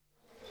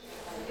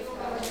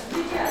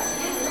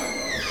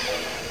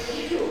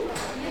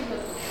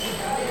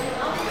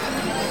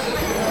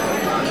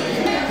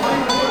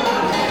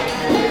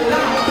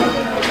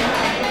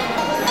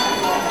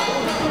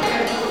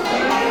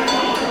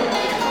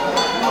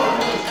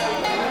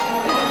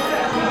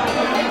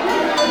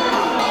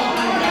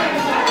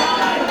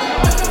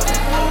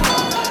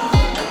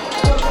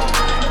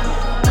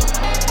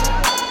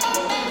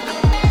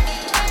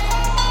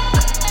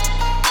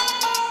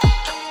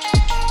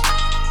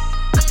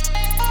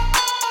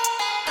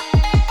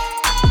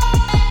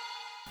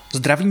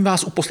Zdravím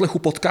vás u poslechu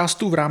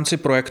podcastu v rámci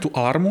projektu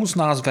Alarmu s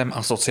názvem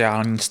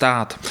Asociální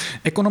stát.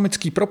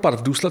 Ekonomický propad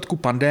v důsledku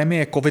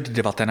pandemie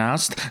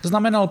COVID-19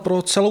 znamenal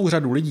pro celou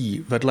řadu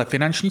lidí vedle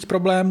finančních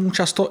problémů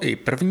často i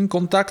první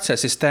kontakt se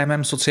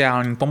systémem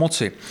sociální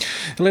pomoci.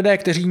 Lidé,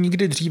 kteří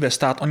nikdy dříve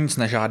stát o nic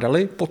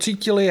nežádali,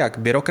 pocítili, jak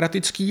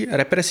byrokratický,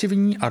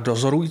 represivní a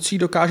dozorující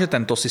dokáže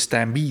tento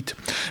systém být.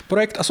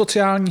 Projekt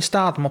Asociální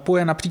stát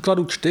mapuje na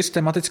příkladu 4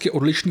 tematicky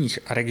odlišných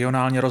a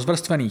regionálně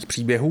rozvrstvených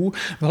příběhů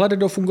vhled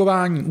do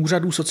fungování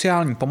úřadů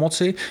sociální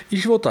pomoci i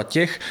života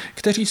těch,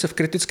 kteří se v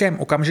kritickém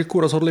okamžiku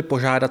rozhodli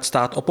požádat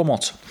stát o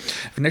pomoc.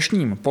 V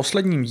dnešním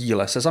posledním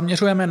díle se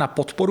zaměřujeme na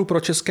podporu pro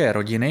české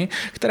rodiny,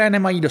 které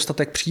nemají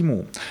dostatek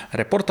příjmů.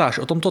 Reportáž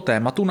o tomto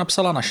tématu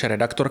napsala naše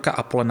redaktorka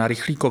Apolena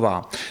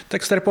Rychlíková.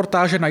 Text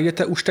reportáže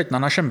najdete už teď na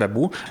našem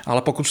webu,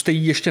 ale pokud jste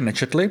ji ještě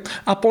nečetli,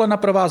 Apolena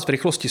pro vás v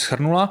rychlosti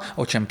shrnula,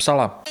 o čem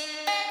psala.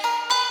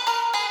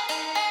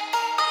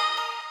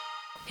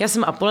 Já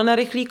jsem Apolena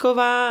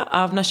Rychlíková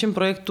a v našem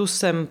projektu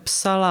jsem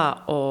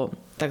psala o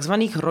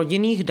takzvaných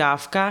rodinných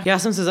dávkách. Já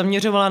jsem se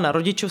zaměřovala na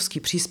rodičovský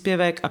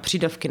příspěvek a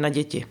přídavky na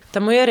děti. Ta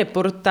moje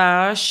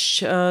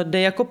reportáž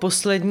jde jako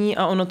poslední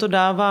a ono to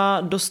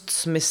dává dost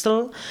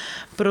smysl,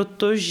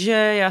 protože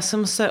já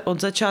jsem se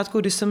od začátku,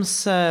 když jsem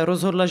se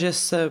rozhodla, že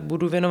se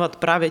budu věnovat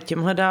právě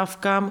těmhle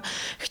dávkám,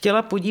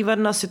 chtěla podívat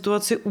na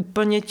situaci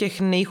úplně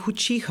těch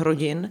nejchudších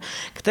rodin,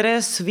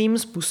 které svým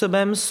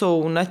způsobem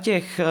jsou na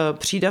těch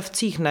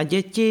přídavcích na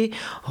děti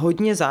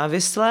hodně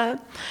závislé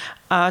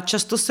a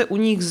často se u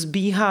nich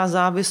zbíhá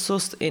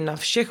závislost i na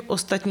všech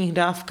ostatních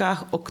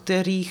dávkách, o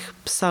kterých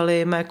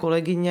psali mé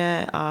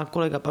kolegyně a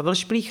kolega Pavel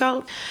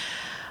Šplíchal.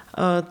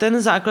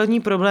 Ten základní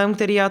problém,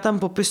 který já tam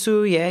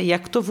popisuju, je,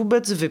 jak to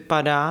vůbec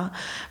vypadá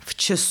v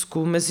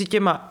Česku mezi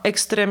těma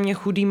extrémně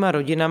chudýma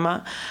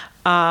rodinama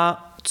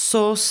a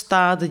co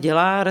stát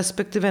dělá,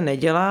 respektive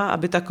nedělá,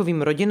 aby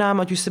takovým rodinám,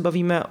 ať už se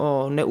bavíme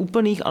o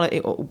neúplných, ale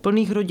i o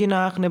úplných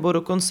rodinách, nebo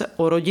dokonce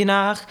o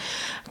rodinách,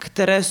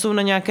 které jsou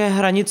na nějaké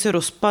hranici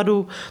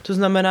rozpadu, to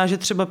znamená, že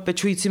třeba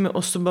pečujícími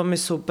osobami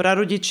jsou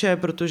prarodiče,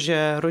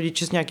 protože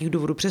rodiče z nějakých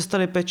důvodů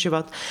přestali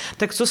pečovat,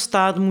 tak co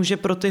stát může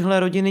pro tyhle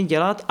rodiny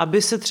dělat,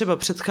 aby se třeba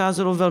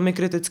předcházelo velmi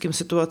kritickým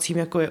situacím,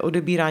 jako je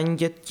odebírání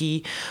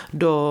dětí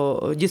do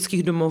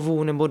dětských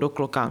domovů nebo do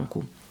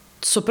klokánků.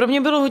 Co pro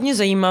mě bylo hodně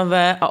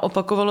zajímavé a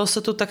opakovalo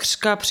se to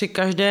takřka při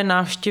každé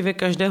návštěvě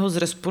každého z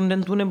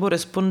respondentů nebo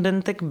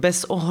respondentek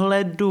bez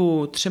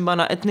ohledu třeba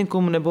na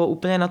etnikum nebo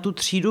úplně na tu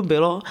třídu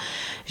bylo,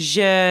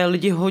 že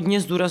lidi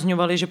hodně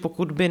zdůrazňovali, že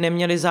pokud by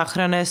neměli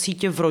záchranné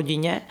sítě v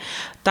rodině,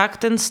 tak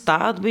ten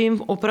stát by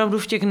jim opravdu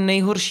v těch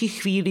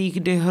nejhorších chvílích,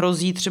 kdy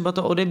hrozí třeba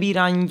to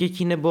odebírání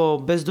dětí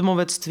nebo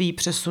bezdomovectví,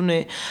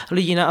 přesuny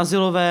lidí na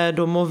azylové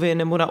domovy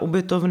nebo na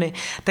ubytovny,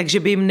 takže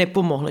by jim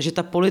nepomohl, že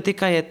ta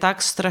politika je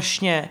tak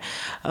strašně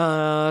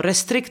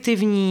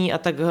restriktivní a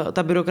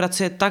ta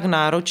byrokracie je tak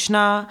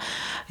náročná,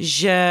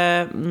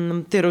 že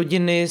ty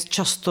rodiny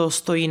často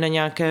stojí na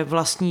nějaké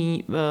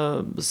vlastní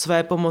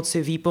své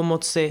pomoci,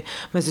 výpomoci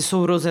mezi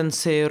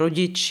sourozenci,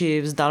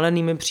 rodiči,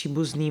 vzdálenými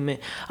příbuznými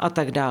a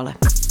tak dále.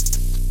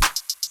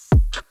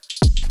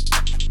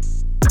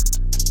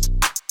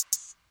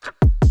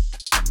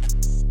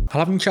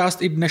 Hlavní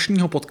část i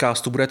dnešního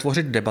podcastu bude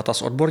tvořit debata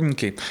s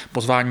odborníky.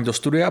 Pozvání do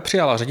studia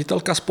přijala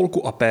ředitelka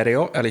spolku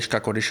Aperio Eliška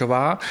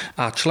Kodyšová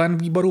a člen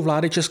výboru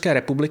vlády České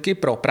republiky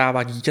pro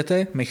práva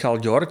dítěte Michal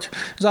George,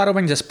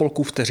 zároveň ze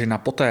spolku Vteřina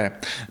poté.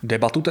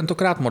 Debatu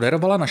tentokrát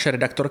moderovala naše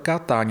redaktorka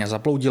Táňa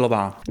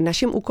Zaploudilová.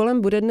 Naším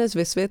úkolem bude dnes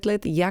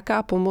vysvětlit,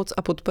 jaká pomoc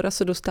a podpora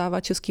se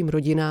dostává českým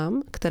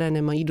rodinám, které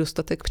nemají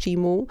dostatek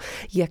příjmů,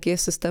 jak je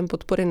systém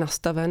podpory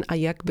nastaven a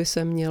jak by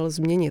se měl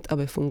změnit,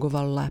 aby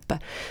fungoval lépe.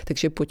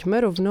 Takže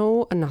pojďme rovnou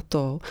na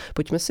to.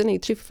 Pojďme si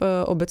nejdřív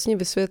obecně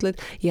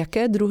vysvětlit,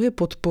 jaké druhy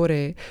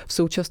podpory v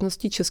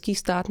současnosti český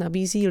stát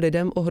nabízí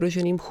lidem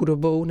ohroženým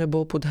chudobou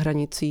nebo pod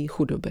hranicí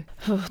chudoby.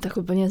 Tak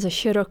úplně ze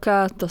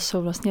široka to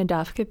jsou vlastně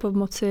dávky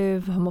pomoci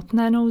v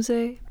hmotné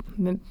nouzi,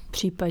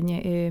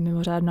 případně i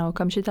mimořádná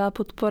okamžitá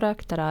podpora,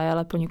 která je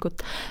ale poněkud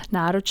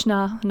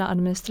náročná na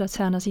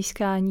administraci a na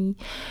získání.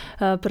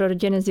 Pro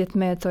rodiny s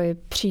dětmi je to i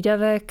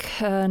přídavek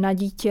na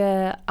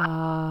dítě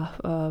a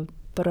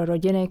pro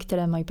rodiny,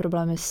 které mají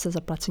problémy se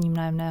zaplacením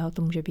nájemného,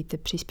 to může být i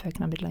příspěvek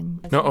na bydlení.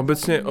 No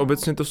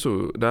obecně to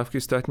jsou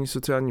dávky státní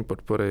sociální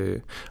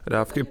podpory,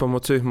 dávky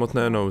pomoci v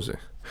hmotné nouzi.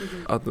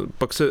 A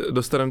pak se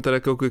dostaneme teda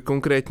k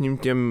konkrétním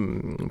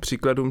těm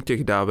příkladům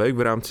těch dávek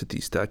v rámci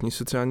té státní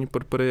sociální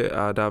podpory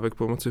a dávek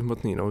pomoci v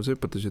hmotné nouzi,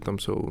 protože tam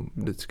jsou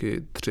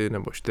vždycky 3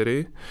 nebo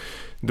 4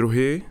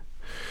 druhy.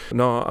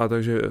 No a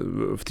takže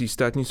v té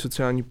státní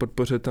sociální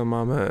podpoře tam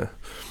máme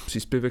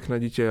příspěvek na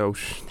dítě,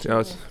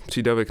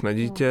 přídavek na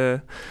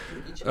dítě,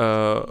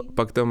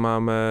 pak tam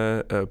máme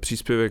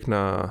příspěvek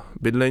na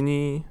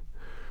bydlení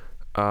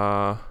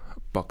a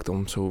pak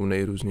tam jsou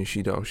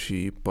nejrůznější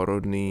další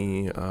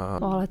porodný a...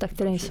 Ale tak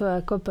ty nejsou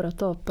jako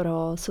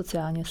pro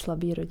sociálně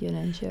slabý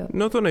rodiny, že jo?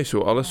 No to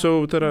nejsou, ale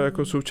jsou teda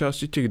jako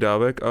součástí těch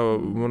dávek a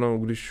ono,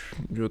 když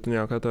to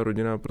nějaká ta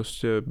rodina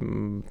prostě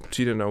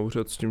přijde na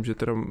úřad s tím, že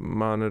teda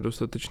má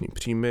nedostatečný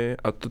příjmy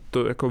a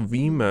to jako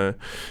víme,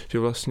 že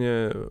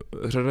vlastně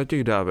řada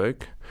těch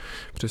dávek,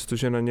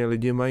 přestože na ně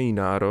lidi mají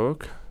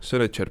nárok, se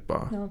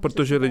nečerpá. No,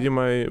 protože lidi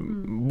mají,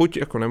 buď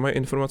jako nemají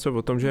informace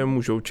o tom, že je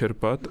můžou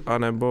čerpat,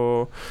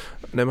 anebo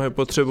nemají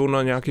potřebu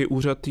na nějaký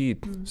úřad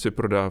jít si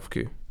pro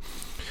dávky.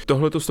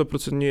 Tohle to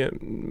 100%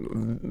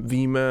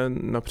 víme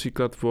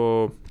například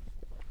o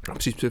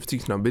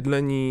příspěvcích na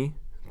bydlení,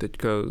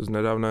 teďka z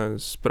nedávné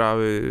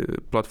zprávy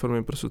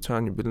Platformy pro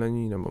sociální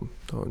bydlení nebo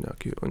toho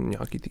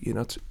nějaký ty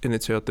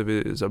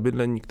iniciativy za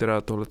bydlení,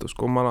 která tohleto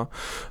zkoumala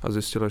a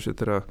zjistila, že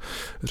teda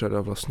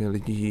řada vlastně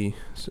lidí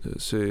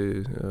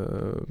si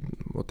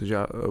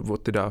o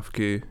ty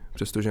dávky,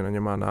 přestože na ně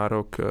má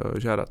nárok,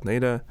 žádat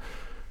nejde.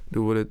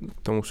 Důvody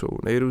k tomu jsou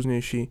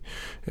nejrůznější,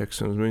 jak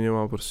jsem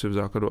zmiňoval, prostě v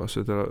základu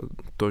asi teda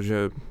to,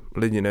 že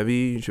lidi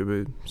neví, že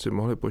by si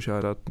mohli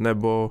požádat,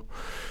 nebo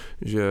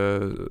že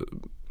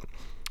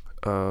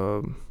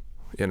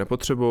je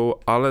nepotřebou,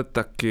 ale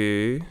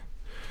taky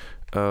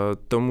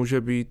to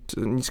může být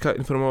nízká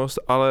informovanost,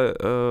 ale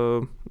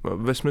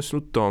ve smyslu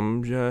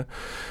tom, že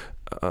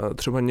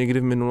třeba někdy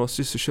v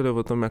minulosti slyšeli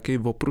o tom, jaký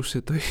oprus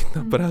je to jít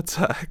na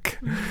pracák.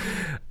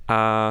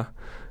 A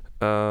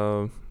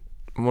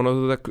ono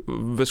to tak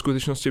ve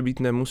skutečnosti být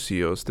nemusí,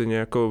 jo. Stejně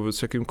jako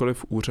s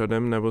jakýmkoliv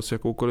úřadem nebo s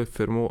jakoukoliv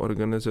firmou,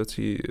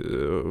 organizací,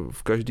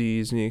 v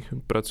každý z nich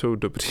pracují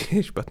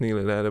dobří, špatný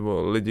lidé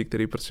nebo lidi,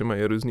 kteří prostě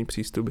mají různý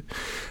přístupy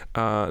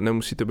a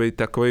nemusí to být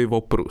takový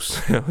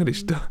oprus, jo,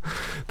 když to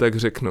tak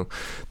řeknu.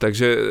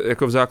 Takže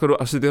jako v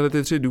základu asi tyhle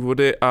ty 3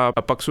 důvody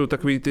a pak jsou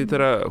takový ty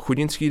teda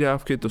chudinský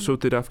dávky, to jsou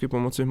ty dávky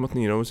pomoci v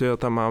hmotné nouzi a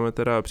tam máme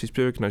teda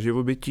příspěvek na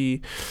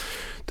živobytí,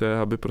 to je,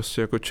 aby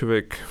prostě jako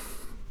člověk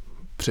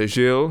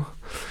přežil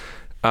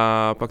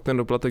a pak ten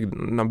doplatek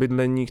na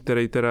bydlení,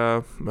 který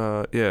teda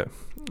je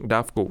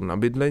dávkou na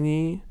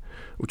bydlení,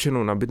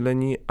 určenou na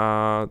bydlení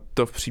a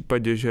to v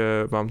případě,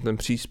 že vám ten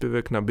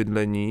příspěvek na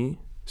bydlení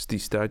z té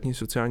státní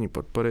sociální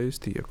podpory, z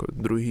té jako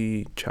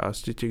druhé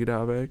části těch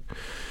dávek,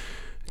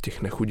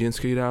 těch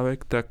nechudinských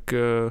dávek, tak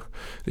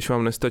když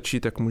vám nestačí,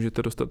 tak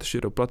můžete dostat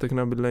ještě doplatek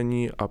na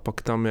bydlení a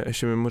pak tam je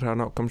ještě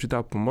mimořádná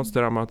okamžitá pomoc,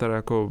 která má teda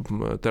jako,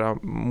 která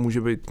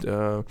může být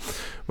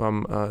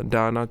vám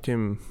dána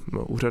tím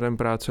úřadem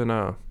práce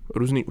na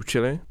různý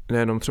účely,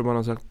 nejenom třeba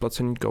na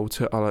zaplacení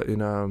kauce, ale i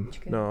na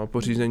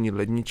pořízení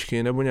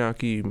ledničky nebo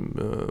nějaký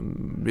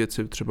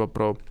věci třeba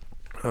pro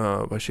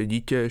vaše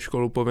dítě,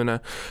 školu povinné,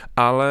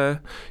 ale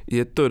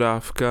je to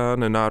dávka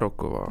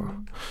nenároková.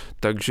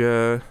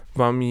 Takže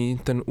vám ji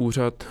ten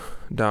úřad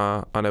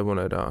dá anebo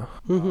nedá.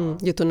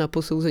 Je to na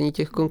posouzení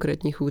těch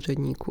konkrétních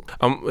úředníků.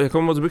 A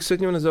jako moc bych se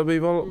tím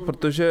nezabýval,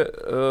 protože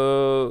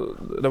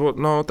nebo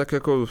no, tak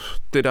jako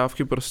ty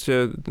dávky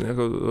prostě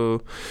jako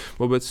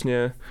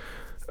obecně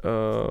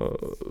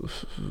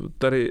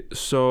tady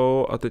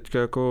jsou a teďka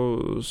jako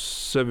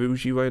se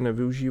využívají,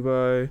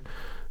 nevyužívají.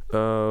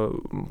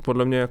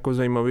 Podle mě jako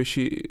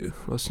zajímavější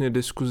vlastně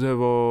diskuze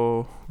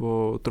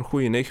o trochu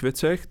jiných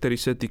věcech, které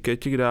se týkají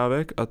těch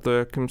dávek a to,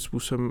 jakým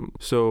způsobem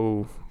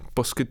jsou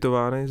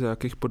poskytovány, za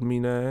jakých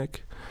podmínek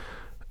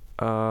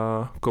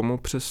a komu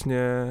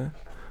přesně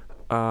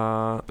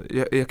a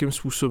jakým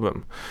způsobem.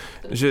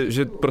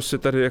 Že prostě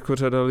tady jako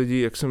řada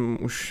lidí, jak jsem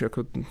už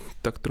jako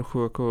tak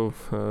trochu jako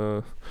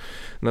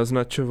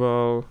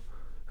naznačoval,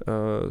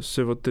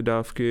 si od ty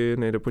dávky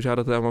nejde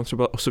požádat. Já mám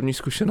třeba osobní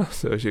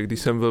zkušenost, že když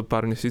jsem byl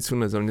pár měsíců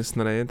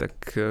nezaměstnaný, tak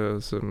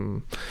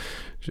jsem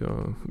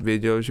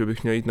věděl, že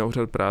bych měl jít na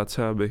úřad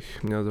práce,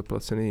 abych měl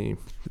zaplacený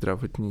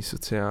zdravotní,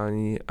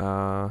 sociální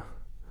a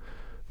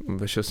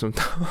vešel jsem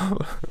tam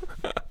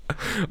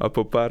a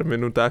po pár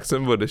minutách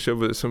jsem odešel,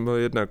 protože jsem byl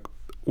jednak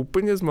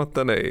úplně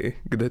zmatený,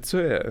 kde co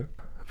je.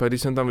 Pak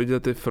když jsem tam viděl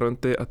ty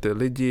fronty a ty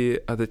lidi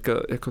a teďka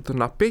jako to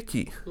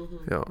napětí,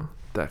 jo,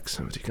 tak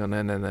jsem říkal,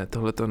 ne,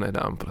 tohle to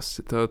nedám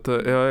prostě.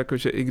 Jo,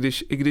 jakože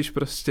i když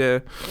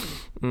prostě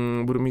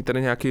budu mít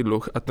tady nějaký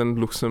dluh a ten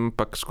dluh jsem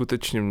pak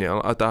skutečně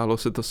měl a táhlo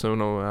se to se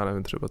mnou, já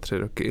nevím, třeba 3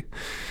 roky,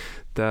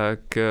 tak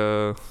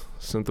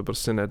jsem to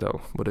prostě nedal,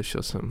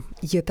 odešel jsem.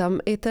 Je tam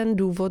i ten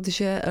důvod,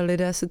 že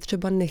lidé se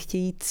třeba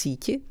nechtějí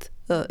cítit,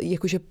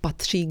 jakože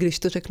patří, když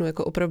to řeknu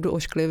jako opravdu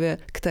ošklivě,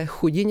 k té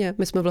chudině.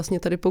 My jsme vlastně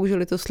tady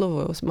použili to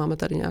slovo, jo. Máme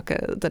tady nějaké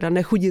teda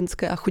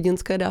nechudinské a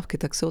chudinské dávky,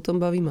 tak se o tom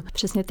bavíme.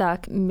 Přesně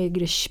tak. My,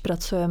 když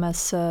pracujeme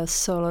se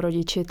solo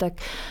rodiči, tak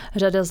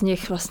řada z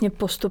nich vlastně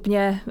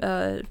postupně,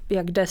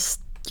 jak jde s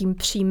tím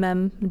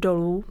příjmem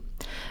dolů,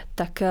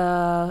 tak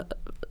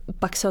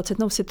pak se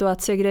ocitnou v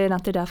situaci, kdy na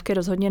ty dávky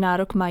rozhodně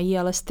nárok mají,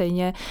 ale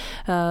stejně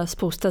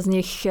spousta z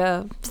nich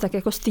tak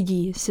jako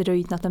stydí si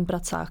dojít na ten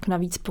pracák.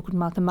 Navíc pokud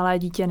máte malé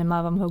dítě,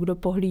 nemá vám ho kdo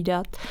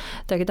pohlídat,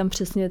 tak je tam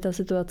přesně ta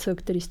situace, o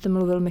které jste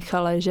mluvil,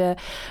 Michale, že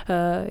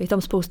je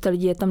tam spousta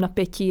lidí, je tam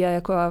napětí a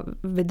jako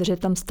vydržet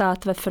tam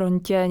stát ve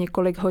frontě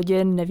několik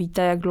hodin,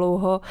 nevíte jak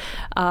dlouho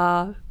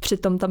a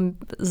přitom tam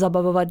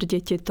zabavovat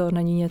děti, to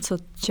není něco,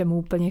 čemu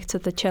úplně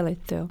chcete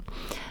čelit. Jo.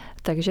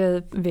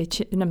 Takže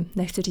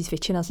nechci říct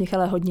většina z nich,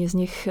 ale hodně z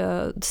nich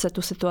se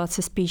tu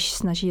situaci spíš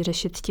snaží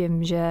řešit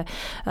tím, že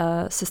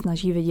se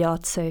snaží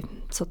vydělat si,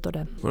 co to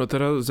jde. Ono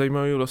teda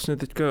zajímavé vlastně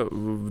teďka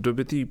v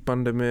době té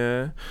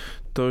pandemie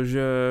to,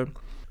 že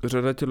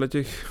řada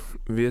těch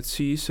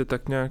věcí se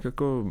tak nějak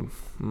jako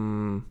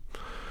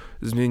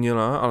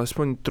změnila,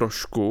 alespoň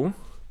trošku.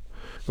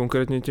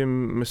 Konkrétně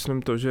tím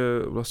myslím to, že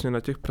vlastně na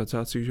těch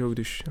pracácích, že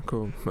když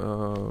jako,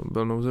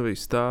 byl nouzový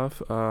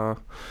stav a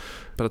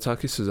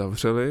pracáky se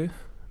zavřely,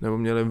 nebo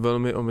měli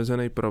velmi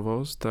omezený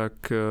provoz, tak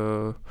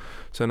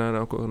se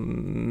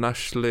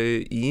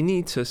našly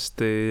jiné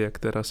cesty, jak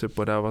teda se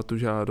podávat tu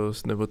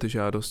žádost, nebo ty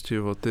žádosti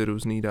o ty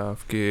různé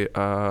dávky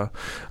a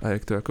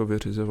jak to jako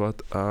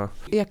vyřizovat.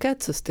 Jaké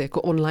cesty?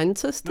 Jako online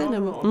cesty?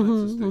 Nebo?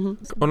 Online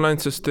cesty. Online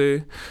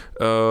cesty,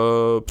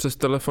 přes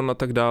telefon a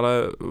tak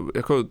dále.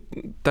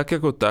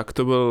 Tak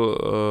to byl...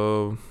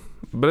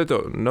 Byly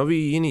to nové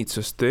jiné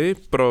cesty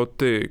pro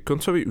ty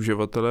koncový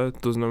uživatele,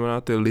 to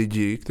znamená ty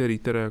lidi, kteří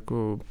teda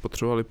jako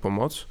potřebovali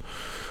pomoc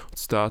od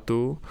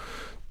státu,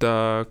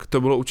 tak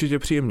to bylo určitě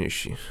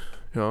příjemnější.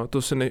 Jo,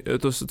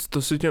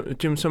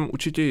 tím jsem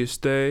určitě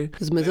jistý.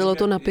 Zmizelo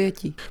to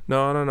napětí.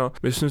 No.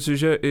 Myslím si,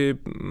 že i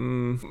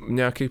v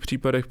nějakých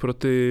případech pro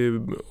ty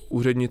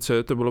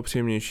úřednice to bylo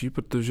příjemnější,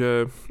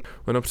 protože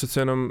ono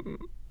přece jenom,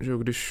 že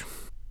když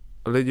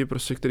lidi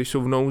prostě, kteří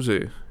jsou v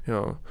nouzi,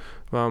 jo,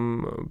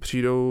 vám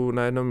přijdou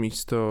na jedno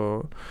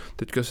místo,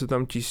 teďka se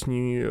tam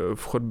tísní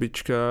v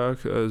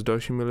chodbičkách s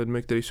dalšími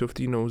lidmi, kteří jsou v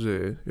té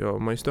nouzi, jo,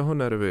 mají z toho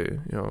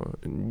nervy, jo,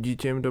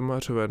 dítě jim doma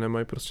řve,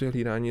 nemají prostě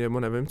hlídání nebo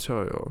nevím co,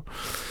 jo.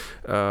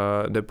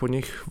 Jde po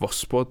nich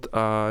vospod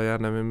a já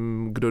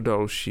nevím, kdo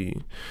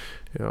další,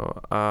 jo,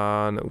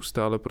 a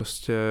neustále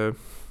prostě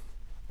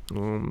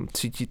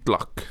cítí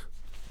tlak,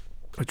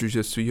 ať už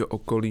ze svého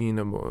okolí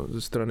nebo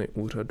ze strany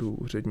úřadů,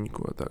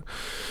 úředníků a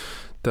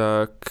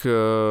tak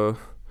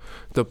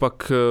to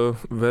pak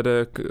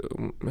vede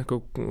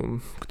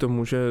k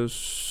tomu, že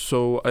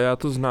jsou, a já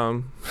to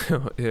znám,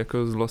 jo,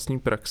 jako z vlastní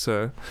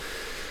praxe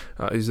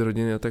a i z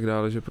rodiny a tak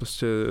dále, že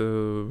prostě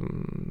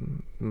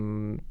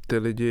ty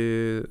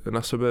lidi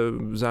na sebe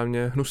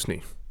vzájemně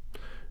hnusný.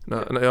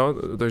 Jo,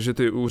 takže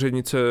ty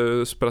úřednice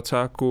z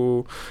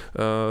pracáku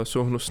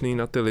jsou hnusný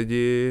na ty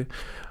lidi,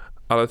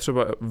 ale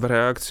třeba v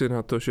reakci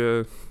na to,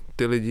 že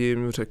ty lidi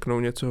jim řeknou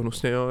něco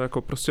hnusného,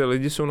 jako prostě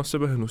lidi jsou na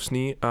sebe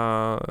hnusný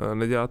a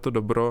nedělá to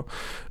dobro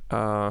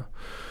a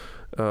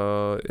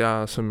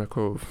já jsem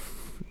jako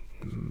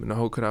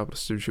mnohokrát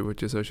prostě v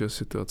životě zažil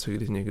situaci,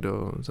 kdy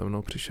někdo za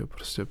mnou přišel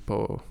prostě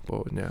po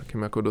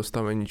nějakém jako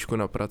dostaveníčku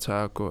na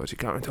pracáku a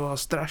říká mi, to bylo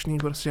strašný,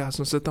 prostě já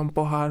jsem se tam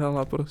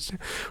pohádala, prostě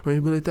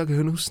oni byli tak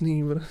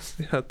hnusný,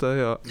 prostě a to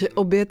jo. Že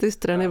obě ty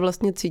strany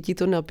vlastně cítí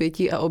to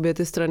napětí a obě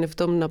ty strany v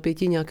tom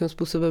napětí nějakým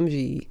způsobem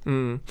žijí.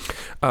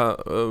 A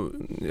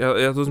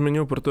já to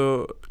zmiňuji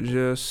proto,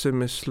 že si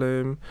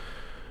myslím,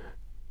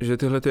 že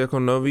tyhle ty jako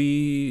nové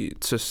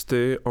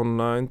cesty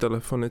online,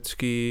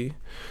 telefonický,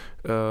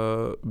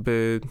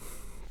 by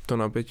to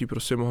napětí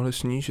prostě mohly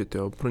snížit.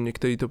 Jo. Pro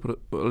některé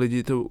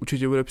lidi to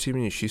určitě bude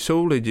příjemnější.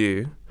 Jsou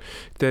lidi,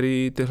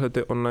 kteří tyhle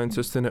ty online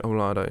cesty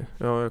neovládají.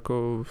 Jo,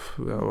 jako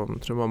já mám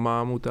třeba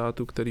mámu,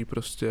 tátu, který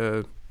prostě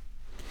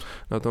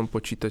na tom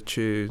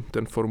počítači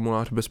ten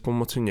formulář bez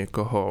pomoci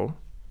někoho,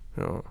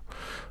 jo,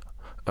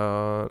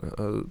 a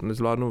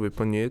nezvládnou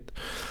vyplnit.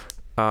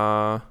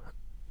 A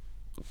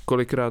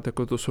kolikrát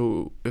jako to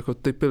jsou jako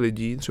typy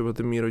lidí, třeba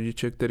ty mý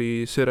rodiče,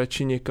 kteří si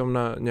radši někam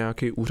na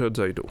nějaký úřad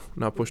zajdou.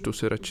 Na poštu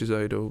si radši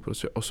zajdou,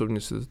 prostě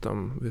osobně si to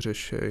tam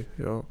vyřešej,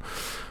 jo.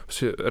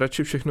 Prostě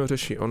radši všechno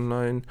řeší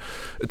online,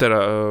 teda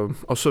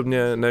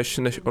osobně než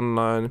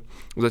online,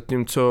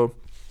 zatímco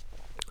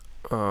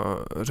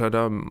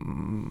řada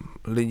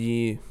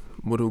lidí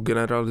budou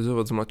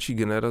generalizovat z mladší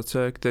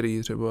generace,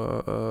 který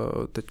třeba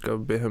teďka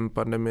během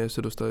pandemie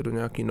se dostali do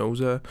nějaký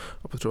nouze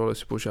a potřebovali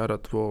si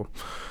požádat o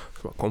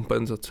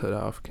kompenzace,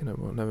 dávky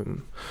nebo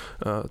nevím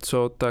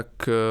co, tak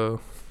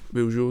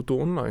využiju tu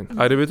online.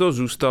 A kdyby to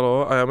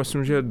zůstalo, a já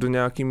myslím, že do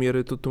nějaký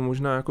míry to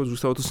možná jako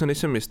zůstalo, to se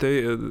nejsem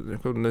jistý,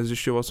 jako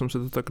nezjišťoval jsem se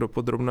to tak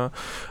dopodrobna,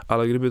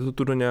 ale kdyby to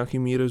tu do nějaký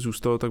míry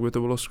zůstalo, tak by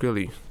to bylo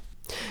skvělý.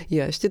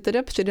 Já ještě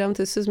teda přidám,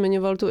 ty jsi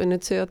zmiňoval tu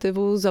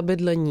iniciativu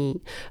Zabydlení.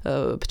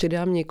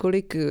 Přidám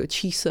několik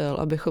čísel,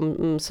 abychom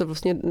se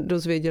vlastně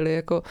dozvěděli,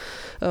 jako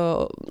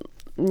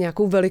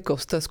nějakou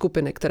velikost té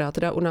skupiny, která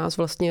teda u nás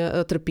vlastně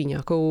trpí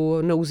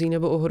nějakou nouzí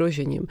nebo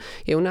ohrožením.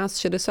 Je u nás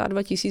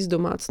 62 000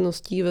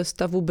 domácností ve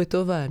stavu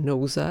bytové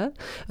nouze,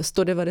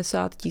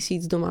 190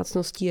 000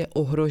 domácností je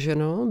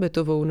ohroženo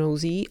bytovou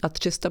nouzí a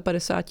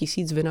 350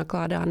 000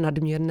 vynakládá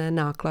nadměrné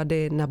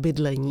náklady na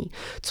bydlení,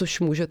 což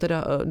může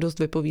teda dost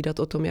vypovídat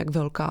o tom, jak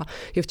velká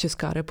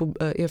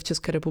je v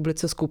České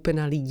republice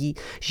skupina lidí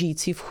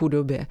žijící v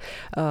chudobě.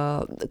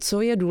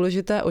 Co je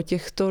důležité o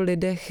těchto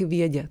lidech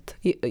vědět?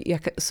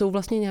 Jak jsou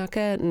vlastně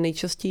nějaké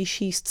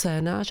nejčastější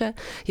scénáře,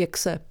 jak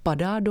se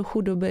padá do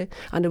chudoby,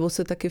 anebo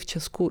se taky v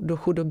Česku do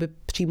chudoby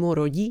přímo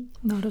rodí?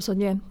 No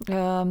rozhodně.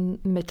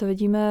 My to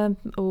vidíme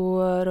u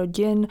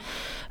rodin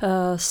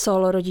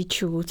solo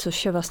rodičů,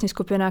 což je vlastně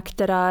skupina,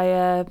 která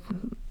je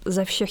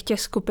ze všech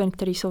těch skupin,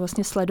 které jsou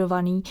vlastně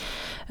sledovaný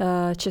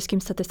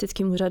Českým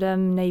statistickým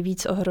úřadem,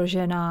 nejvíc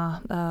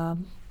ohrožená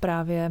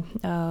právě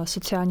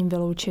sociálním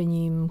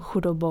vyloučením,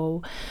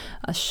 chudobou,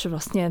 až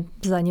vlastně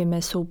za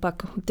nimi jsou pak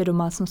ty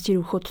domácnosti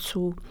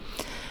důchodců.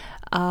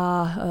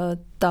 A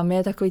tam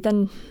je takový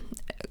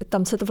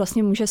tam se to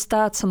vlastně může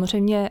stát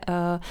samozřejmě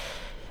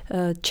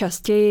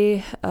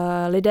častěji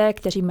lidé,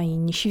 kteří mají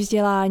nižší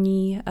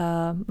vzdělání,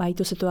 mají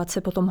tu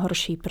situaci potom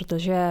horší,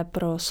 protože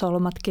pro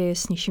solomatky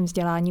s nižším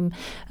vzděláním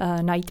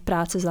najít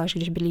práci, zvlášť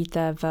když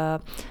bydlíte v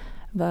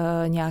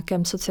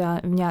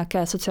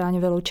nějaké sociálně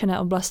vyloučené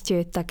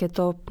oblasti, tak je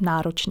to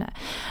náročné.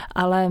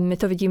 Ale my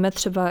to vidíme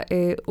třeba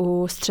i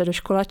u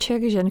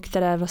středoškolaček, žen,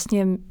 které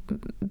vlastně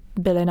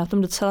byly na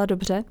tom docela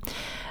dobře,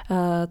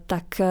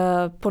 tak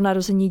po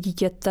narození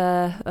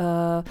dítěte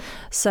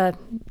se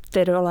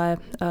ty role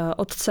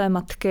otce,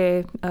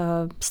 matky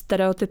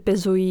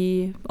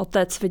stereotypizují,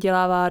 otec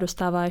vydělává,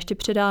 dostává ještě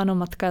přidáno,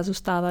 matka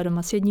zůstává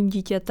doma s jedním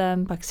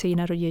dítětem, pak se jí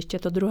narodí ještě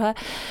to druhé.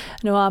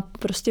 No a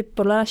prostě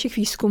podle našich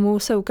výzkumů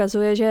se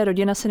ukazuje, že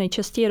rodina se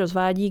nejčastěji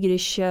rozvádí,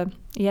 když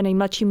je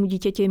nejmladšímu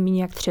dítěti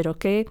méně jak 3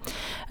 roky,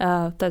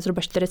 to je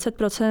zhruba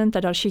 40%, a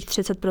dalších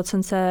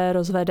 30% se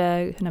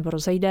rozvede nebo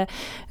rozejde,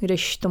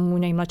 když tomu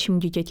nejmladšímu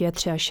dítěti je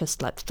 3 až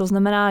 6 let. To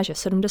znamená, že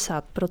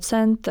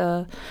 70%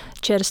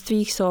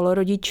 čerstvých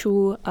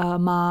solorodičů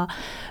má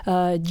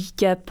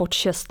dítě pod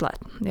 6 let.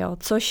 Jo,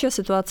 což je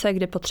situace,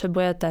 kdy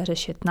potřebujete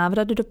řešit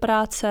návrat do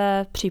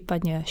práce,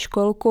 případně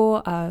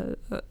školku a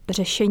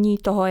řešení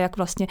toho, jak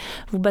vlastně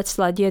vůbec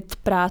sladit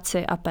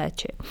práci a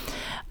péči.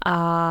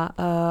 A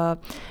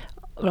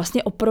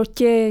vlastně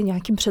oproti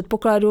nějakým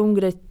předpokladům,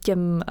 kde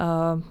těm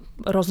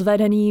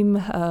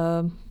rozvedeným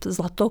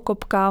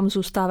zlatokopkám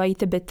zůstávají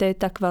ty byty,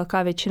 tak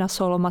velká většina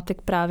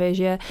solomatek právě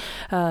žije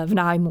v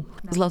nájmu.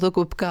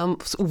 Zlatokopkám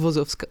s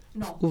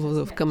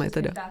uvozovkami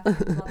teda.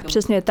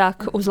 Přesně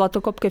tak, u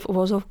zlatokopky v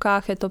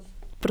uvozovkách je to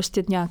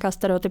prostě nějaká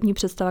stereotypní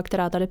představa,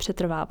 která tady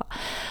přetrvává.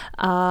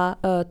 A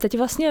teď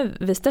vlastně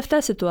vy jste v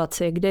té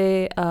situaci,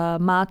 kdy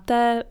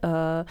máte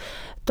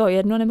to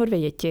 1 nebo 2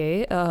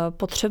 děti,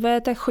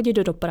 potřebujete chodit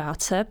do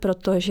práce,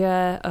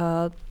 protože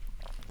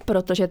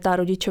ta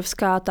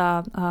rodičovská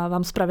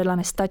vám zpravidla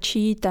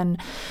nestačí.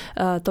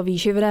 To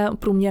výživné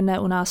průměrné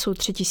u nás jsou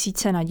 3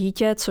 000 na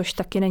dítě, což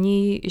taky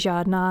není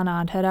žádná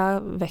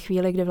nádhera ve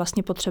chvíli, kdy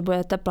vlastně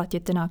potřebujete platit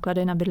ty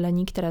náklady na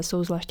bydlení, které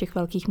jsou zvlášť v těch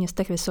velkých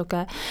městech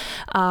vysoké.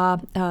 A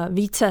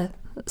více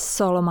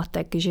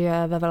solomatek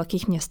žije ve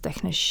velkých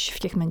městech než v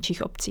těch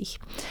menších obcích.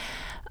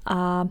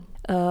 A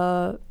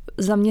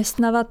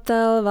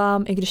zaměstnavatel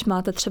vám, i když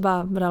máte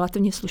třeba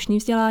relativně slušný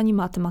vzdělání,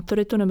 máte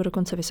maturitu nebo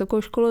dokonce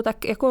vysokou školu,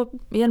 tak jako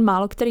jen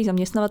málo který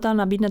zaměstnavatel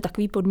nabídne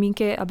takové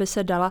podmínky, aby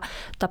se dala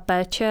ta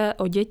péče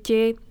o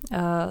děti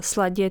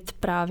sladit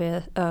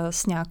právě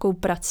s nějakou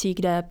prací,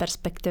 kde je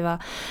perspektiva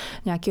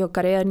nějakého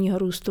kariérního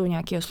růstu,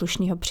 nějakého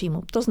slušného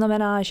příjmu. To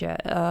znamená, že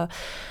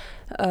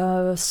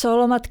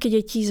solomatky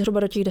dětí zhruba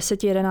do těch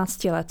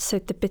 10-11 let si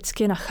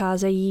typicky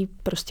nacházejí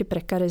prostě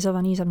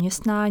prekarizované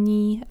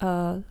zaměstnání,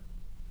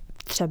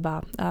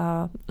 třeba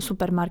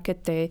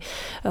supermarkety,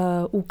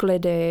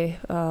 úklidy,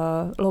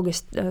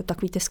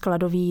 takový ty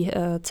skladový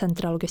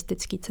centra,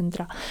 logistický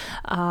centra.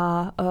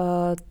 A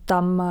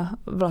tam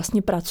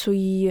vlastně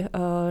pracují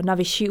na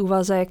vyšší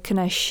úvazek,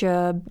 než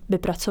by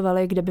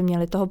pracovali, kde by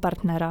měli toho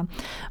partnera.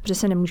 Protože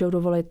se nemůžou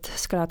dovolit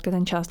zkrátka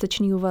ten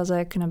částečný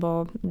úvazek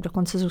nebo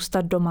dokonce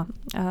zůstat doma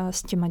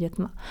s těma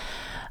dětma.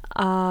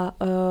 A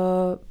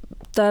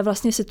to je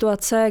vlastně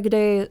situace,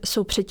 kdy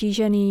jsou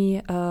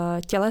přetížený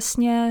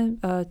tělesně,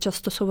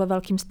 často jsou ve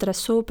velkém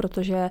stresu,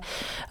 protože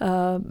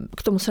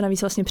k tomu se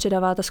navíc vlastně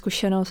přidává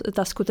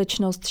ta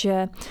skutečnost,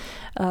 že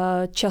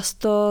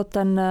často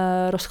ten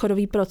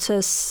rozchodový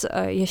proces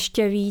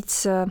ještě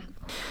víc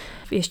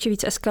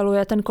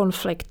eskaluje ten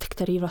konflikt,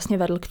 který vlastně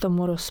vedl k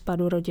tomu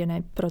rozpadu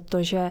rodiny,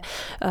 protože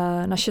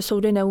naše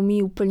soudy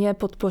neumí úplně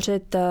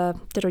podpořit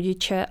ty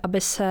rodiče,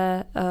 aby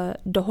se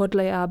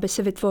dohodli a aby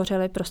si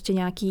vytvořili prostě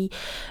nějaký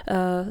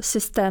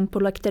systém,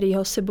 podle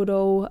kterého si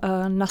budou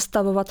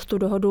nastavovat tu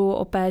dohodu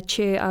o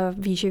péči a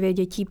výživě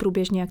dětí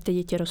průběžně, jak ty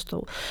děti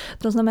rostou.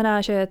 To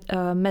znamená, že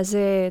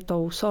mezi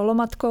tou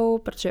solomatkou,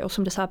 protože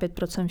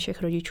 85%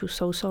 všech rodičů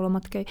jsou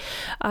solomatky,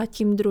 a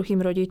tím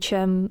druhým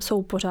rodičem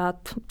jsou pořád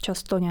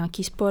často nějaký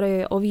velký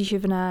spory o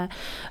výživné.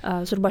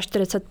 Zhruba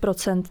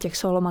 40% těch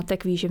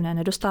solomatek výživné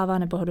nedostává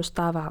nebo ho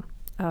dostává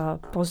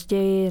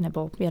později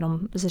nebo jenom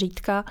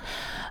zřídka.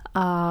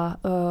 A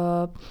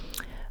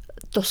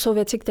to jsou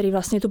věci, které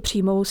vlastně tu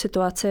příjmovou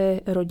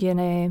situaci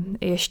rodiny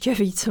ještě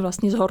víc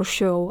vlastně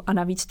zhoršují a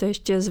navíc to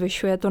ještě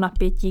zvyšuje to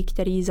napětí,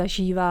 který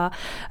zažívá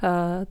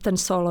ten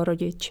solo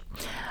rodič.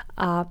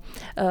 A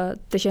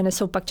ty ženy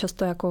jsou pak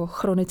často jako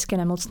chronicky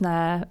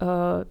nemocné,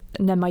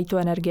 nemají tu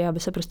energii, aby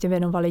se prostě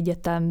věnovali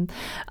dětem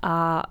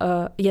a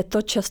je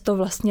to často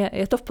vlastně,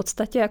 je to v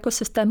podstatě jako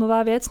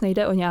systémová věc,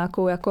 nejde o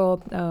nějakou jako,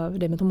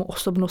 dejme tomu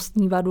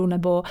osobnostní vadu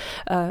nebo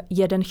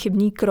jeden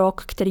chybný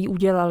krok, který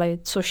udělali,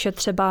 což je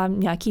třeba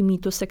nějaký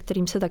mýtus, se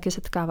kterým se taky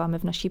setkáváme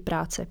v naší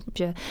práci,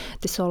 že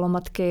ty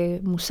solomatky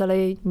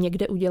musely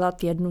někde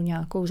udělat jednu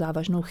nějakou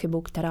závažnou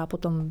chybu, která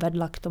potom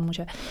vedla k tomu,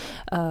 že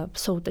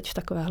jsou teď v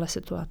takovéhle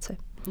situaci.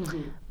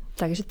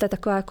 Takže to je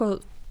taková jako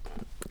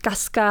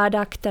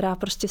kaskáda, která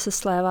prostě se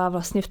slévá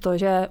vlastně v to,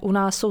 že u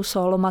nás jsou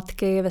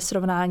solomatky ve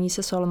srovnání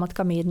se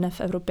solomatkami jedné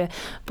v Evropě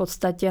v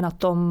podstatě na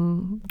tom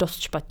dost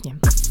špatně.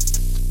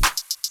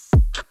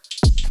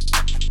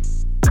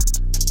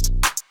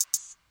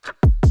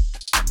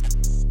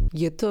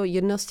 Je to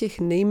jedna z těch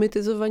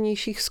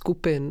nejmitizovanějších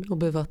skupin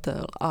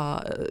obyvatel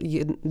a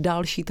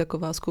další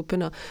taková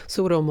skupina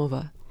jsou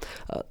Romové.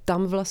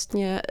 Tam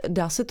vlastně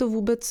dá se to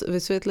vůbec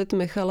vysvětlit,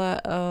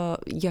 Michale,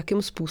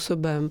 jakým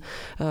způsobem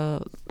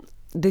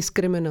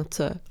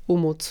diskriminace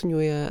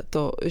umocňuje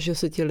to, že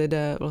se ti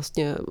lidé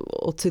vlastně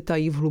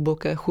ocitají v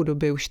hluboké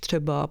chudobě už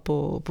třeba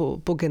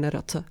po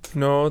generace?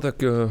 No, tak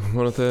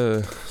ono to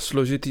je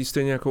složitý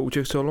stejně jako u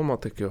těch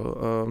solomatek, jo.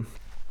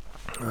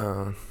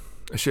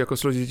 Ještě jako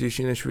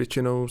složitější, než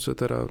většinou se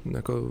teda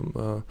jako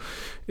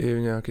i v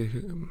nějakých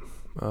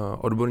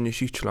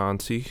odbornějších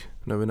článcích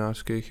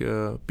novinářských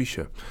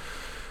píše.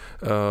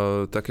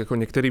 Tak jako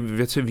některé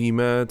věci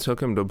víme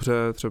celkem dobře,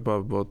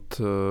 třeba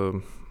od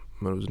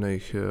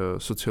různých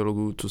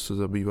sociologů, co se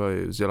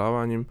zabývají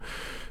vzděláváním,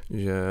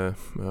 že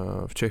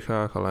v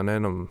Čechách, ale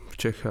nejenom v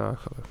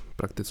Čechách, ale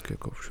prakticky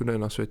jako všude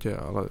na světě,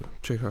 ale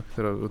v Čechách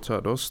teda docela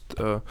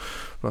dost,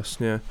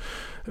 vlastně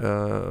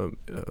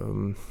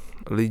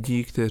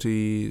lidí,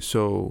 kteří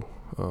jsou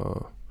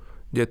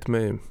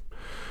dětmi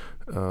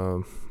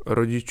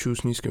rodičů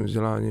s nízkým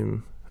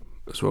vzděláním,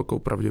 s velkou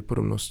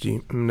pravděpodobností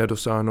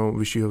nedosáhnou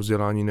vyššího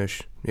vzdělání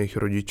než jejich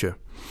rodiče.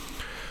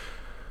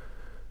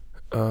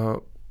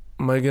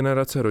 Moje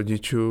generace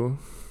rodičů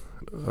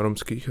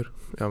romských,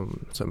 já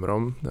jsem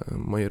Rom,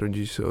 moji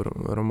rodiče jsou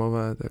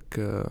Romové, tak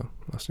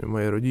vlastně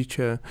moje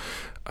rodiče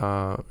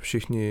a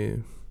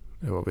všichni,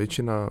 nebo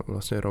většina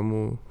vlastně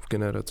Romů v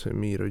generaci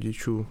mých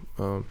rodičů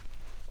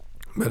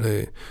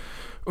byli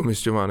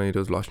umisťovány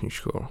do zvláštních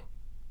škol.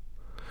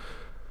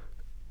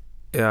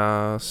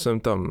 Já jsem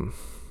tam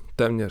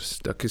téměř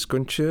taky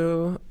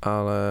skončil,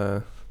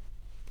 ale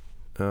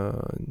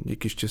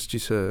díky štěstí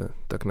se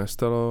tak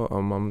nestalo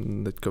a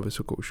mám teďka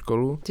vysokou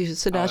školu. Takže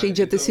se dá říct,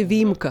 že ty jsi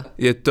výjimka.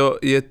 Je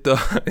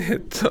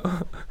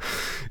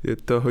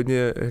to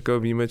hodně jako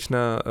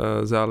výjimečná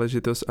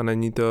záležitost a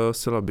není to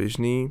zcela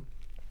běžný.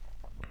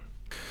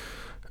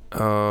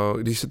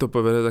 Když se to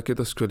povede, tak je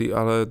to skvělý,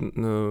 ale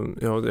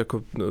jo,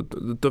 jako,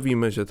 to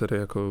víme, že tady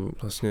jako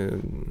vlastně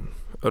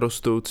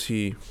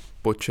rostoucí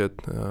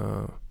počet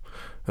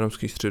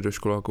romských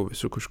středoškoláků,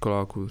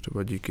 vysokoškoláků,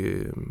 třeba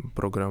díky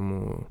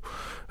programu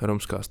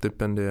Romská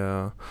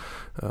stipendia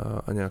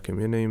a nějakým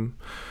jiným,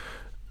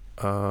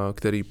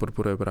 který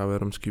podporuje právě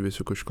romský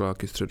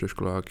vysokoškoláky,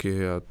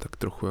 středoškoláky a tak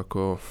trochu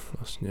jako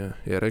vlastně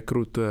je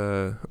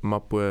rekrutuje,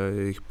 mapuje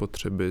jejich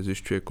potřeby,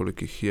 zjišťuje,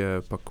 kolik jich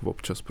je, pak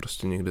občas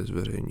prostě někde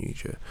zveřejní,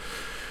 že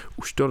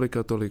už tolik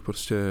a tolik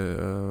prostě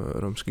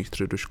romských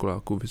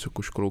středoškoláků,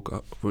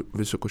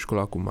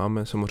 vysokoškoláků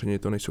máme. Samozřejmě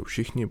to nejsou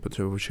všichni,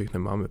 protože o všech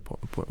nemáme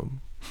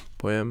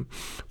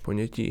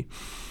ponětí.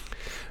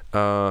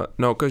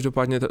 No,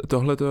 každopádně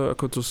tohle,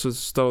 jako co se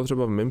stalo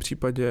třeba v mém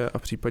případě a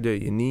v případě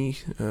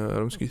jiných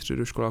romských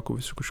středoškoláků,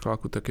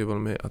 vysokoškoláků, tak je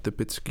velmi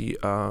atypický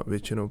a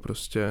většinou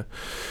prostě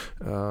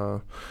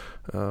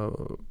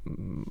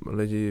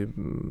lidi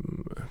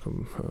jako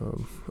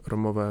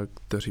Romové,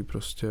 kteří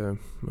prostě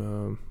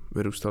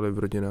vyrůstali v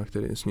rodinách,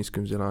 které s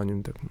nízkým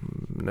vzděláním, tak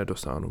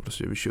nedosáhnou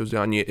prostě vyššího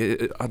vzdělání.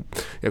 A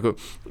jako,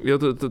 jo,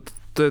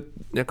 to je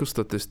jako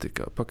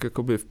statistika. Pak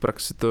jakoby v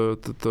praxi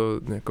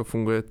to jako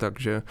funguje tak,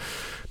 že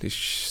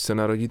když se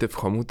narodíte v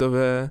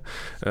Chomutově,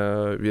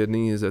 v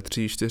jedné ze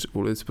 3-4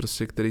 ulic,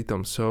 prostě, které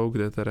tam jsou,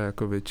 kde teda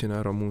jako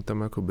většina Romů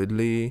tam jako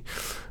bydlí,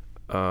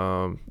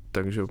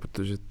 takže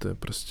protože to je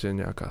prostě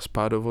nějaká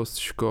spádovost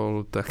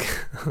škol,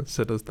 tak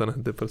se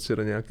dostanete prostě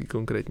do nějaký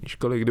konkrétní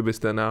školy.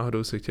 Kdybyste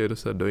náhodou se chtěli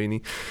dostat do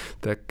jiný,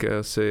 tak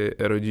si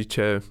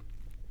rodiče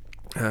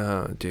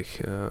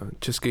těch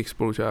českých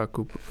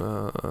spolužáků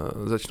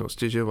začnou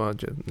stěžovat,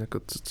 že jako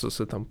co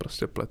se tam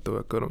prostě pletou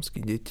jako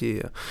romský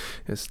děti a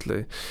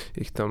jestli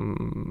jich tam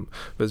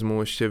vezmou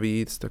ještě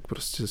víc, tak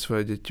prostě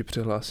svoje děti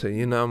přihlásí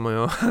jinam,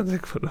 jo, a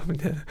tak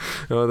podobně.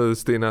 Jo, to je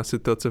stejná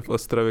situace v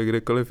Ostravě,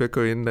 kdekoliv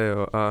jako jinde,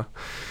 jo, a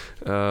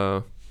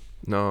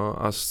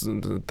No a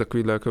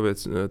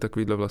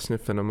takovýhle vlastně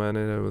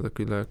fenomény nebo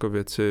takovýhle jako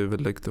věci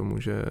vedly k tomu,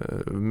 že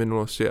v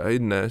minulosti a i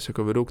dnes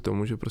jako vedou k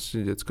tomu, že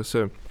prostě děcka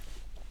se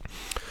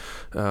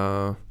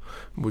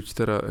buď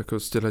teda jako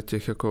z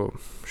těch jako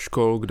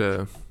škol,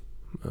 kde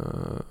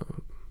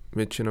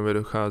většinově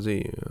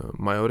dochází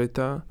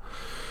majorita,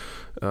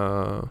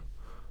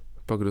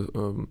 pak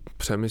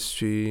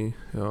přemysťují,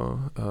 jo,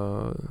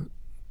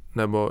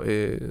 nebo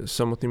i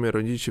samotnými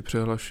rodiči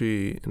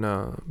přihlašují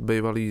na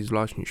bývalý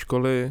zvláštní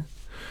školy.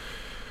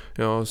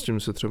 Jo, s tím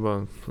se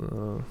třeba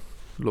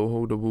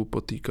dlouhou dobu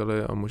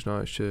potýkali a možná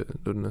ještě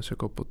dodnes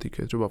jako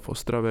potýkají třeba v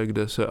Ostravě,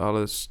 kde se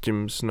ale s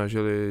tím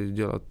snažili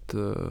dělat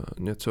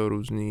něco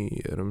různý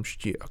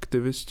romští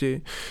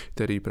aktivisti,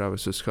 který právě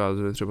se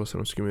scházeli třeba s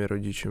romskými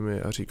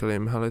rodičemi a říkali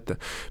jim, helejte,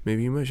 my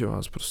víme, že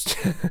vás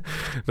prostě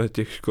na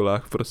těch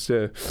školách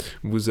prostě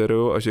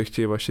buzerujou a že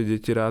chtějí vaše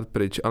děti dát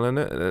pryč, ale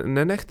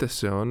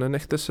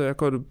nenechte se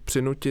jako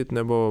přinutit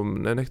nebo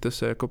nenechte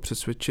se jako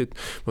přesvědčit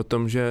o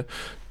tom, že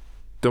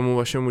tomu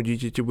vašemu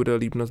dítěti bude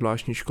líp na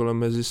zvláštní škole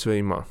mezi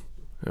svýma.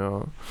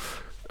 Jo.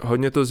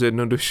 Hodně to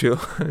zjednodušil,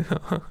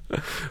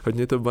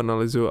 hodně to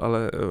banalizuju,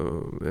 ale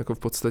jako v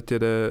podstatě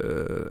jde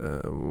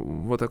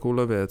o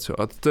takovouhle věc. Jo.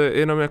 A to je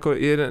jenom jako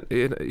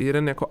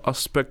jeden jako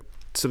aspekt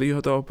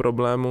celého toho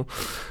problému,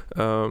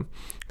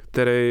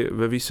 který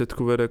ve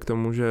výsledku vede k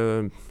tomu,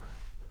 že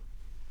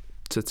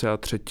cca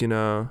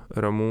 1/3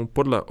 Romů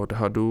podle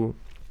odhadu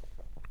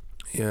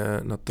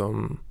je na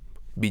tom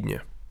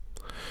bídně.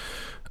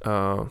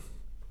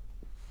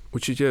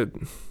 Určitě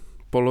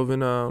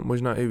polovina,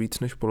 možná i víc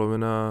než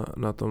polovina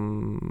na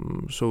tom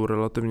jsou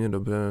relativně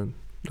dobře,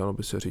 dalo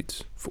by se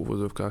říct, v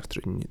uvozovkách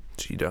střední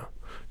třída.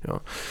 Jo.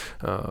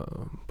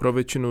 Pro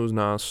většinu z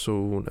nás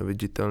jsou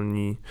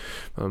neviditelní,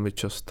 velmi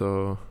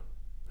často,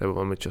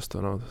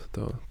 no,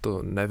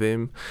 to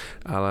nevím,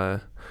 ale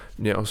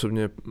mně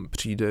osobně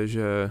přijde,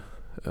 že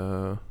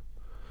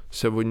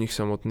se od nich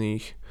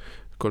samotných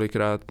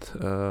kolikrát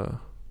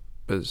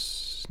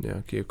bez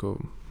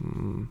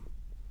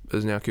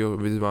nějakého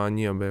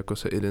vyzvání, aby jako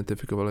se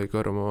identifikovali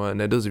jako Romové,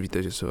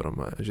 nedozvíte, že jsou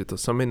Romové, že to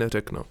sami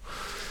neřeknou.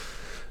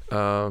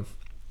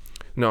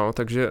 No,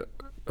 takže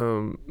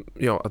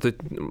jo, a teď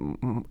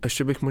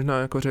ještě bych možná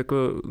jako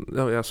řekl,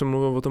 já jsem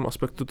mluvil o tom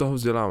aspektu toho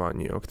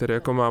vzdělávání, jo, který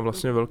jako má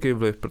vlastně velký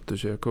vliv,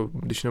 protože jako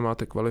když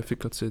nemáte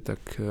kvalifikaci,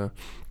 tak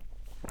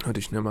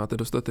když nemáte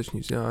dostatečný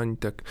vzdělání,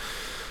 tak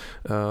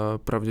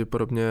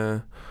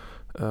pravděpodobně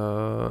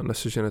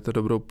neseženete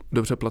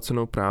dobře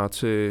placenou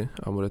práci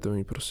a budete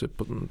mít prostě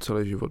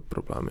celý život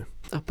problémy.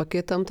 A pak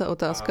je tam ta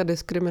otázka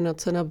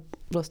diskriminace na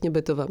vlastně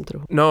bytovém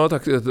trhu. No,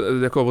 tak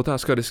jako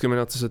otázka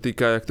diskriminace se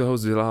týká jak toho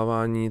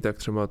vzdělávání, tak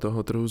třeba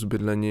toho trhu s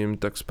bydlením,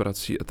 tak s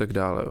prací a tak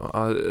dále.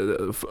 A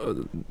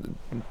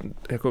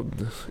jako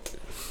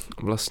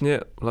vlastně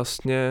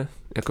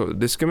jako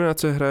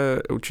diskriminace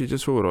hraje určitě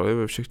svou roli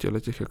ve všech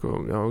těch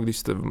jako, jo, když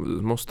jste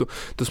z Mostu,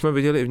 to jsme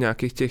viděli i v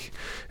nějakých těch,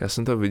 já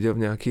jsem to viděl v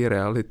nějaký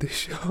reality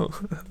show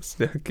s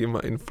nějakýma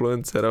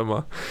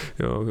influencerama,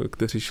 jo,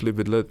 kteří šli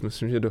bydlet,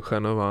 myslím, že do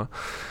Chanova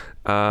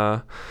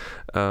a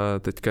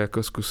teďka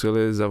jako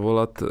zkusili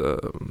zavolat,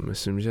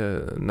 myslím,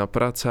 že na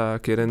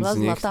pracák, jeden z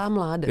nich. Zlatá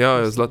mládež.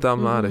 Jo, Zlatá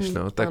mládež,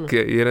 no. Tak ano.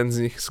 Jeden z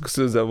nich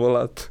zkusil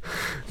zavolat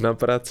na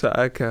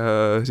pracák a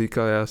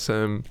říkal, já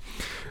jsem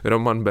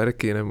Roman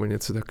Berky nebo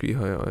něco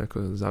takového, jo, jako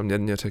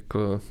záměrně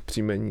řekl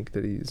příjmení,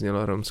 který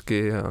znělo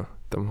romsky a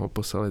tam ho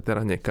poslali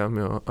teda někam,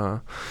 jo,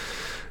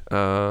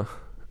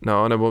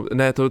 no, nebo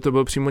ne, to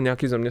byl přímo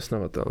nějaký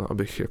zaměstnavatel,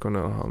 abych jako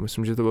nelhal.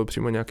 Myslím, že to byl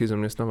přímo nějaký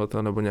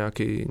zaměstnavatel nebo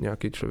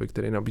nějaký člověk,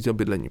 který nabízel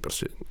bydlení,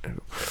 prostě.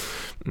 Jako.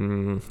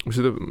 Už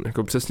se to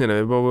jako přesně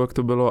nevybavuji, jak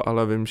to bylo,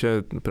 ale vím,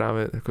 že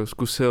právě jako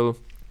zkusil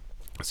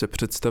se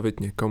představit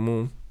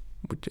někomu,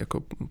 buď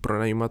jako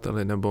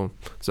pronajímateli nebo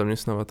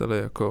zaměstnavateli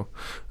jako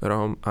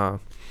Rom a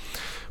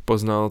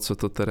poznal, co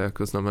to tedy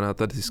jako znamená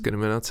ta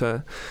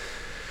diskriminace.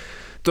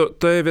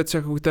 To je věc,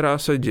 jako, která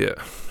se děje.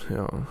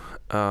 Jo.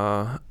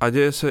 A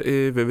děje se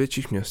i ve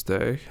větších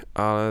městech,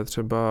 ale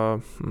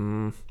třeba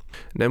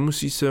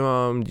nemusí se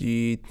vám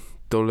dít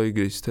tolik,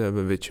 když jste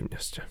ve větším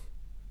městě.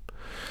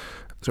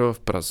 Třeba v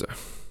Praze.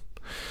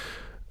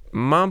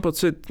 Mám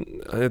pocit,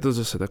 a je to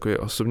zase takový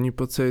osobní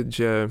pocit,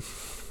 že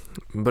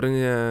v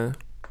Brně,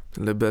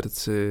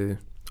 Liberci,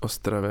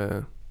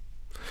 Ostravě,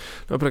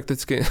 no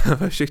prakticky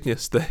ve všech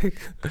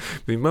městech,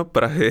 mimo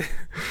Prahy,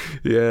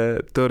 je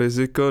to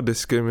riziko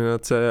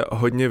diskriminace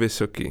hodně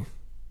vysoký.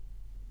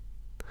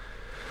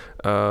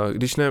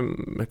 Když ne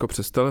jako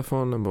přes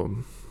telefon nebo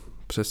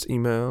přes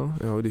e-mail,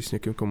 jo, když s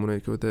někým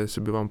komunikujete,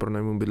 jestli by vám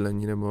pronajmul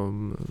bydlení nebo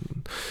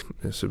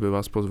jestli by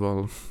vás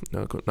pozval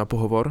na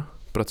pohovor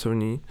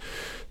pracovní,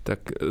 tak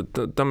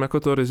tam jako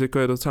to riziko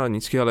je docela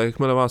nízké, ale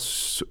jakmile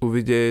vás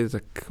uvidí,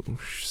 tak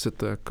už se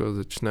to jako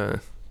začne,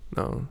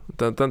 no,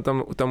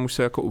 tam už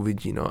se jako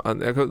uvidí, no. A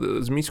jako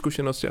z mých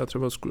zkušeností a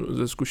třeba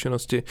ze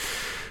zkušenosti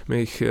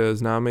mých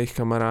známých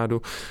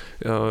kamarádů,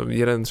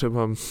 jeden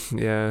třeba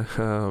je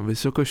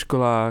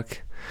vysokoškolák,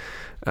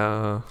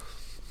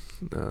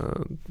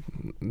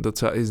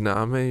 docela i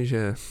známý,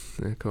 že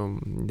jako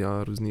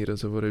dělal různý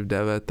rozhovory v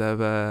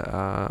DVTV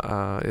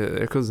a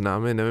je jako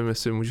známý, nevím,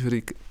 jestli můžu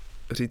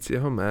říct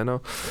jeho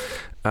jméno.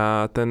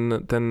 A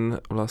ten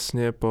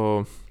vlastně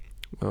po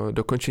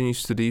dokončení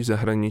studií v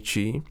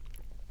zahraničí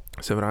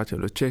se vrátil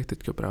do Čech,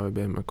 teďka právě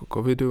během jako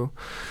covidu,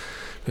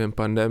 během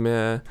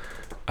pandemie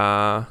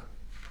a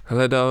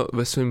hledal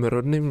ve svém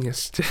rodném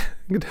městě,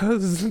 kde ho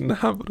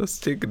zná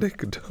prostě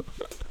kdekdo,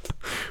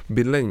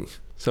 bydlení,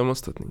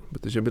 samostatný,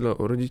 protože bydlel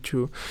u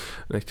rodičů,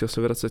 nechtěl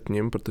se vracet k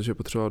nim, protože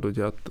potřeboval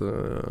dodělat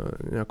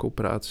nějakou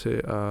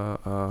práci a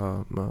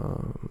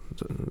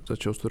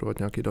začal studovat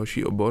nějaký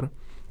další obor,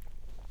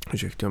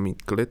 že chtěl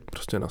mít klid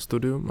prostě na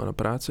studium a na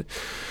práci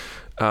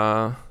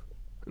a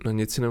no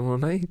nic si nemohl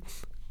najít.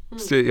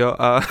 Prostě, jo,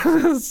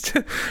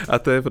 a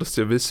to je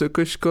prostě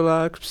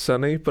vysokoškolák,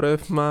 psaný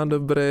projev má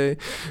dobrý,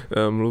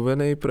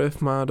 mluvený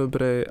projev má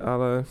dobrý,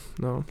 ale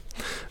no,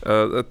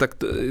 tak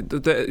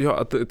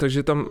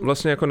takže tam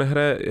vlastně jako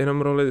nehraje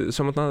jenom roli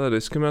samotná ta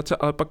diskriminace,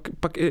 ale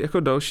pak i jako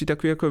další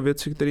takové jako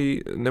věci, které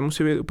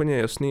nemusí být úplně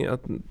jasný a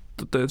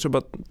to je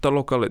třeba ta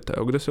lokalita,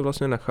 jo, kde se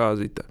vlastně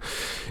nacházíte.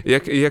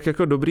 Jak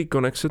jako dobrý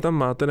konexe tam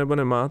máte nebo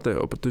nemáte,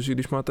 jo, protože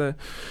když máte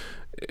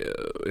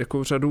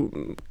jako řadu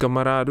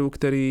kamarádů,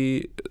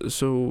 který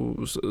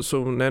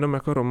jsou nejenom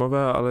jako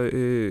Romové, ale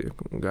i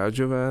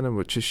Gáčové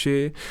nebo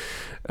Češi,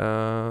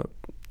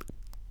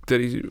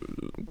 který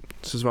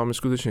se s vámi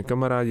skutečně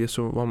kamarádi,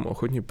 jsou vám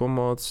ochotní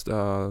pomoct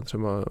a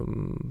třeba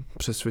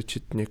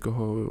přesvědčit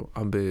někoho,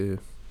 aby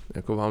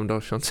jako vám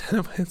dal šanci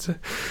nebo něco,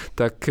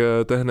 tak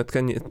to je hnedka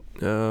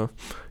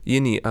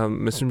jiný a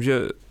myslím,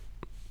 že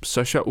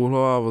Saša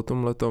Uhlová o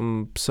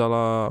tomhletom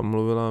psala a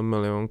mluvila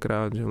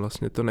milionkrát, že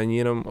vlastně to není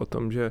jenom o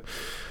tom, že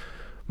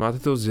máte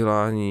to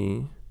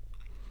vzdělání,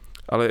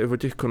 ale i o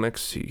těch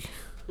konexích.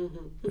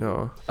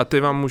 Jo. A ty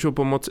vám můžou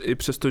pomoct i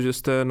přesto, že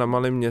jste na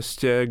malém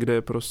městě,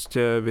 kde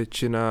prostě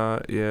většina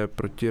je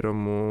proti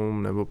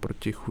Romům nebo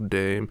proti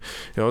chudým.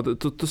 Jo,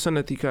 to se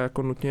netýká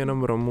jako nutně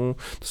jenom Romů,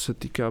 to se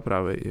týká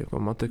právě i jako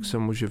matek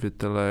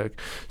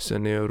samoživitelek,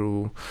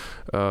 seniorů,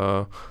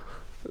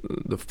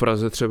 v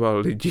Praze třeba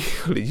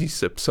lidí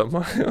se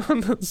psama.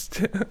 Jo,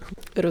 vlastně.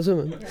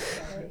 Rozumím.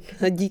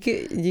 A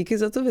díky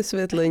za to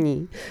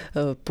vysvětlení.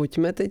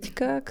 Pojďme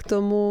teďka k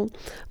tomu,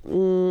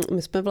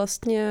 my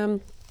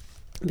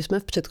jsme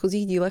v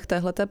předchozích dílech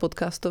téhleté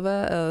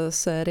podcastové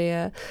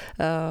série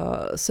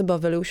se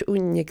bavili už o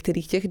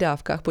některých těch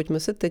dávkách. Pojďme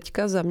se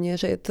teďka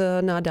zaměřit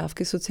na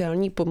dávky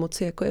sociální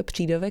pomoci, jako je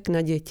přídavek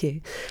na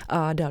děti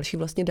a další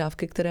vlastně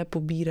dávky, které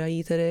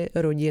pobírají tedy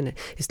rodiny.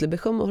 Jestli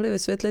bychom mohli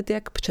vysvětlit,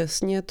 jak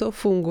přesně to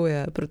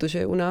funguje, protože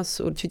je u nás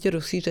určitě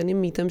rozšířeným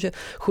mýtem, že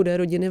chudé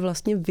rodiny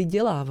vlastně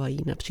vydělávají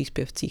na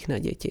příspěvcích na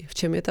děti. V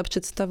čem je ta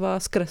představa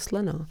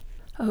zkreslená?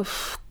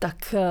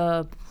 Tak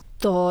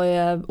to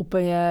je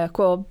úplně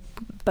jako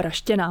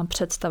praštěná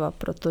představa,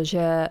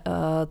 protože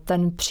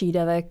ten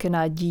přídavek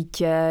na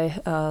dítě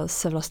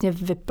se vlastně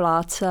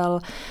vyplácel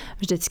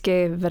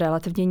vždycky v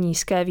relativně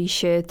nízké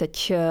výši.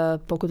 Teď,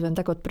 pokud vím,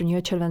 tak od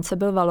 1. července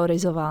byl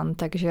valorizován,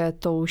 takže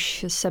to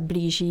už se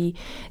blíží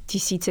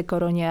 1000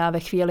 koruně a ve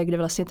chvíli, kdy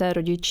vlastně ten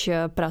rodič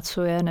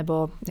pracuje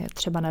nebo je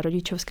třeba na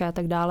rodičovské a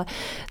tak dále,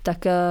 tak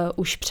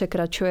už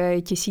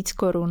překračuje 1000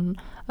 korun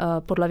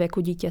podle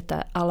věku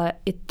dítěte, ale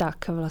i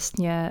tak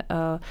vlastně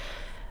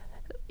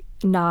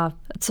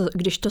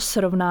když to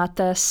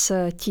srovnáte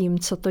s tím,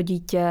 co to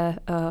dítě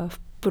v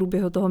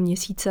průběhu toho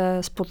měsíce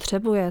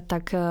spotřebuje,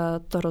 tak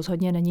to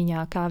rozhodně není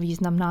nějaká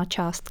významná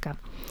částka.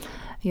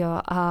 Jo,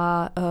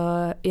 a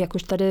jak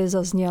už tady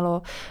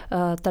zaznělo,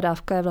 ta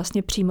dávka je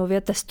vlastně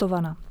příjmově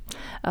testovaná.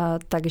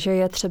 Takže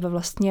je třeba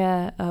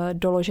vlastně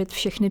doložit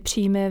všechny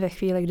příjmy. Ve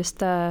chvíli, kdy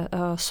jste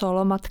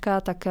solo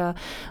matka, tak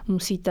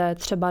musíte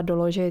třeba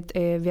doložit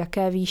i v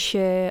jaké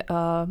výši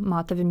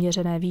máte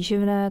vyměřené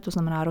výživné, to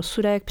znamená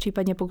rozsudek,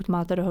 případně pokud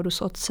máte dohodu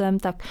s otcem,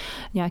 tak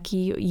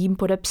nějaký jím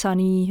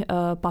podepsaný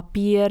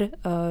papír,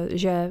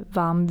 že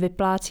vám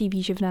vyplácí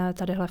výživné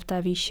tadyhle v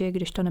té výši,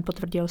 když to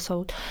nepotvrdil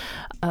soud.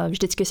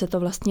 Vždycky se to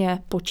vlastně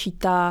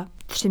počítá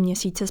 3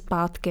 měsíce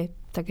zpátky.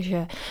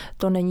 Takže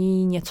to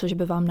není něco, že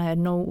by vám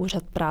najednou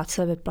úřad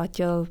práce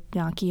vyplatil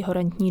nějaký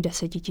horentní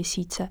 10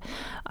 000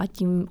 a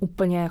tím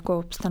úplně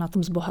jako jste na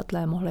tom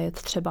zbohatlé mohli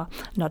jet třeba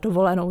na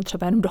dovolenou,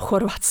 třeba jenom do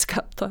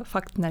Chorvatska. To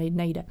fakt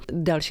nejde.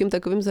 Dalším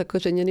takovým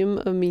zakořeněným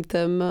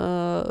mýtem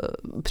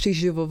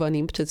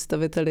přiživovaným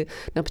představiteli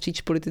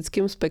napříč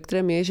politickým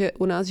spektrem je, že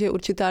u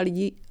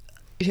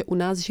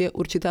nás žije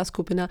určitá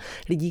skupina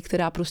lidí,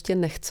 která prostě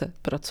nechce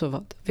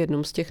pracovat. V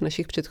jednom z těch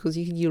našich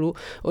předchozích dílů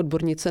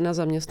odbornice na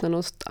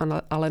zaměstnanost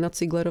Alena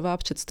Ciglerová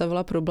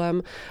představila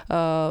problém,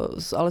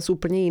 ale z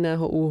úplně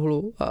jiného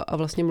úhlu. A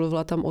vlastně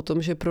mluvila tam o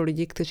tom, že pro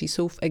lidi, kteří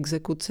jsou v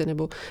exekuci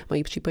nebo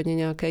mají případně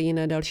nějaké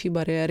jiné další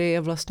bariéry,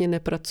 je vlastně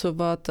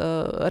nepracovat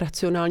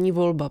racionální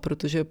volba,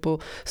 protože po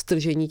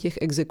stržení těch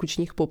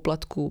exekučních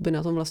poplatků by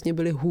na tom vlastně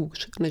byli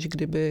hůř, než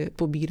kdyby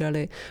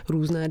pobírali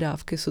různé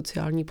dávky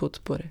sociální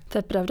podpory. To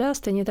je pravda,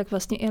 stejně tak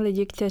vlastně i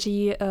lidi,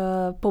 kteří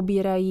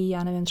pobírají,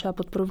 já nevím, třeba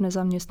podporu v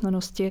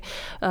nezaměstnanosti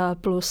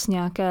plus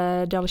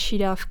nějaké další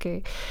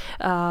dávky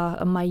a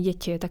mají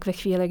děti, tak ve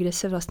chvíli, kdy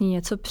se vlastně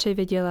něco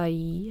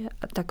přivydělají,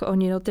 tak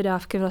oni do ty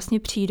dávky vlastně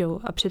přijdou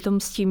a přitom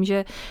s tím,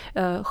 že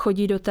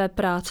chodí do té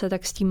práce,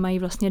 tak s tím mají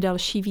vlastně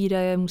další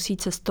výdaje, musí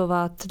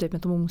cestovat, dejme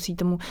tomu, musí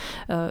tomu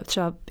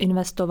třeba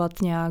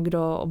investovat nějak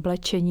do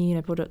oblečení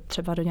nebo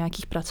třeba do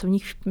nějakých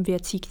pracovních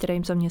věcí, které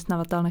jim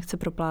zaměstnavatel nechce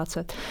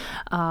proplácet.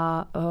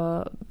 A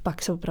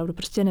pak se opravdu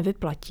prostě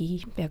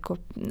nevyplatí jako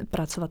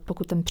pracovat,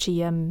 pokud ten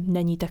příjem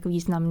není tak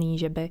významný,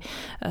 že by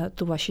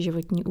tu vaši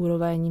životní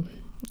úroveň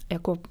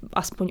jako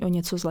aspoň o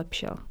něco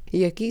zlepšil.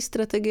 Jaký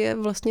strategie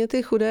vlastně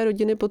ty chudé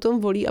rodiny potom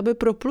volí, aby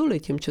propluli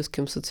tím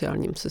českým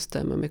sociálním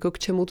systémem? Jako k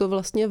čemu to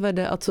vlastně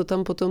vede a co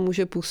tam potom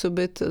může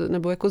působit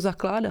nebo jako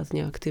zakládat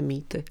nějak ty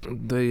mýty?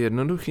 To je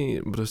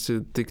jednoduchý.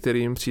 Prostě ty, který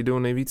jim přijdou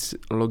nejvíc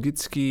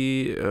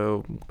logický,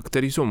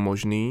 který jsou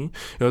možný.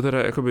 Jo,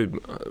 teda jakoby,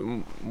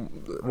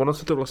 ono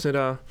se to vlastně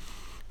dá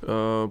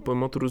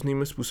pojmout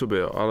různými způsoby,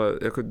 jo, ale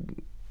jako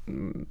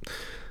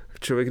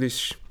člověk,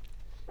 když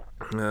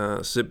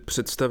si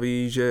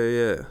představí,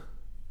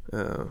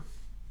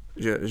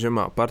 že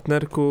má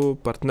partnerku,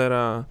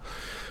 partnera,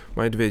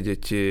 mají 2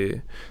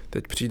 děti,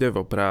 teď přijde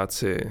o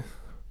práci,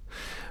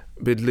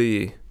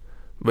 bydlí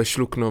ve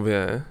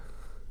Šluknově,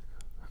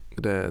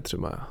 kde je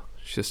třeba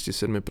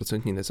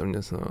 6-7%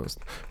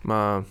 nezaměstnanost,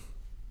 má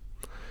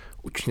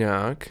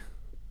učňák,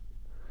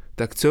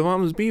 tak co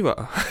vám zbývá?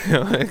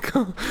 Jo,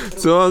 jako,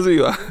 co vám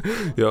zbývá?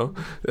 Jo,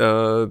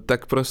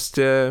 tak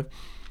prostě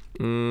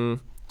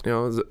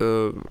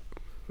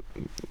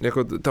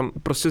jako tam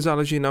prostě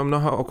záleží na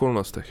mnoha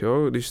okolnostech,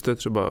 jo? Když jste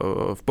třeba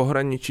v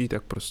pohraničí,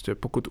 tak prostě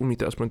pokud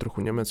umíte aspoň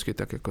trochu německy,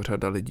 tak jako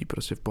řada lidí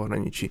prostě v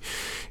pohraničí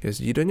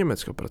jezdí do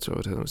Německa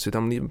pracovat, si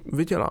tam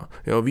vydělá,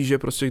 jo? Víš, že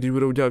prostě když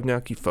budou dělat v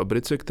nějaký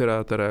fabrice,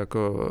 která teda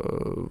jako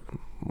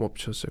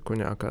občas jako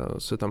nějaká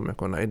se tam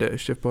jako najde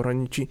ještě v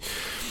pohraničí,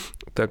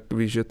 tak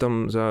víš, že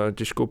tam za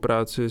těžkou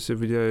práci si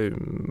vydělají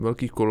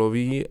velký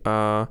kolový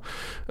a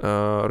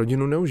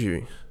rodinu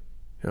neuživí,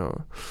 jo?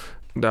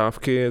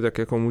 Dávky, tak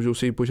jako můžou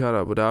si jí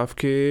požádat o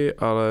dávky,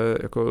 ale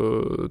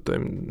jako to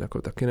jim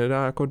jako taky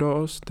nedá jako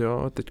dost,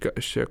 jo, teďka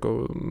ještě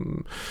jako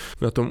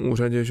na tom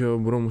úřadě, že jo,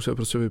 budou muset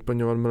prostě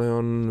vyplňovat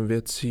milion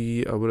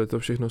věcí a bude to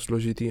všechno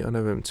složitý a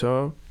nevím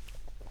co.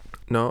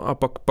 No a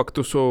pak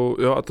to jsou,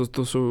 jo, a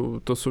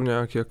to jsou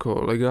nějaké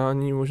jako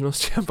legální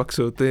možnosti a pak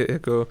jsou ty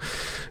jako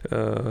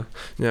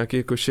nějaké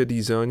jako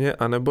šedý zóně,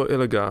 anebo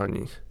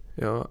ilegální,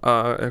 jo,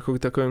 a jako k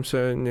takovým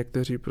se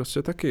někteří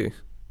prostě taky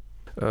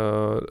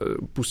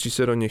pustí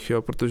se do nich,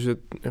 jo, protože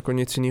jako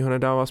nic jiného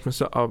nedává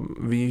smysl a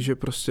ví, že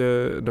prostě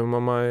doma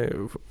mají,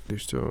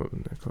 když to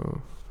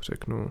jako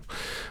řeknu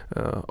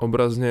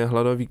obrazně,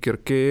 hladový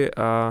krky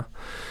a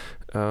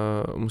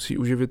musí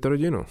uživit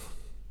rodinu.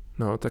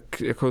 No,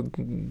 tak jako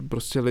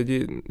prostě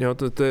lidi, jo,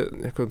 to je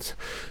jako,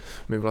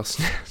 my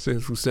vlastně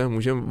svým způsobem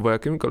můžeme o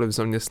jakýmkoliv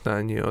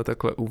zaměstnání, jo,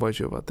 takhle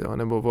uvažovat, jo,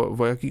 nebo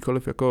o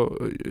jakýkoliv jako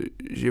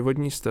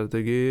životní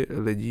strategii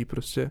lidí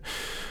prostě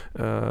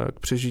k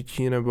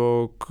přežití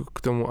nebo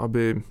k tomu,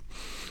 aby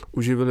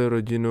uživili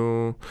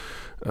rodinu,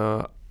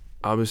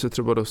 aby se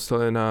třeba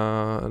dostali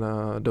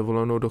na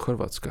dovolenou do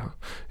Chorvatska,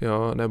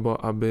 jo,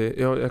 nebo aby,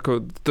 jo, jako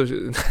to,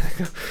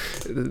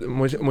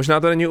 možná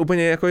to není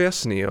úplně jako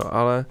jasný, jo,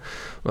 ale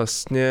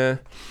vlastně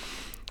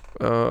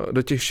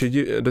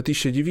do té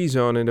šedivé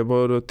zóny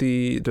nebo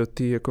do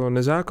té jako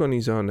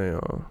nezákonné zóny,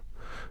 jo,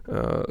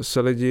 se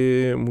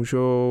lidi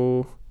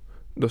můžou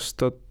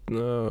dostat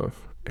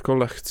jako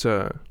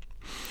lehce.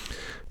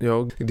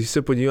 Jo, když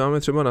se podíváme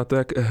třeba na to,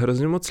 jak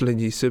hrozně moc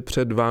lidí si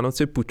před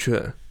Vánoci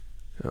půjčuje,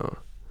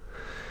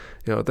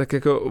 jo, tak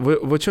jako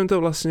o čem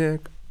to vlastně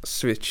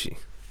svědčí?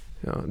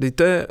 Jo, když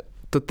to je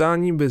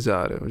totální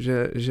bizár, jo,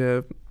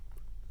 že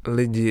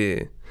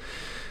lidi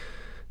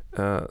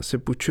si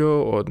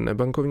půjčují od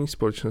nebankovních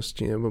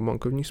společností nebo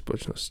bankovních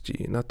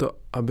společností na to,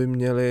 aby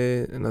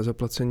měli na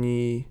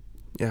zaplacení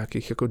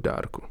nějakých jako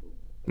dárků,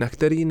 na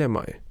který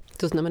nemají.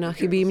 To znamená,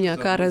 chybí jim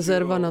nějaká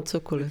rezerva na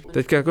cokoliv.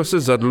 Teďka jako se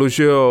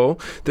zadlužujou,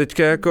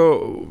 teďka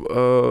jako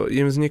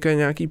jim vznikají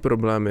nějaký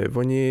problémy,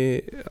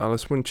 oni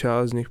alespoň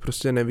část z nich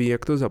prostě neví,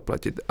 jak to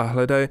zaplatit a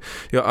hledají,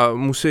 jo a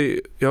musí,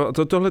 jo,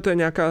 tohle je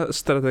nějaká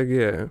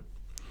strategie,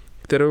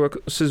 kterou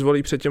si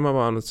zvolí před těma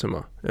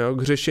Vánocema, jo,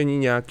 k řešení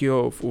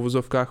nějakého v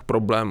uvozovkách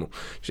problému,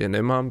 že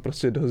nemám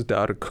prostě dost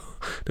dárku,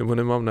 nebo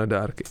nemám na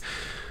dárky.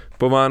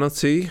 Po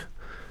Vánocích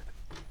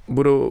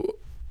budou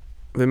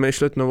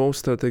vymýšlet novou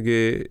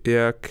strategii,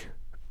 jak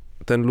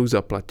ten dluh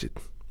zaplatit.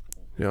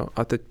 Jo?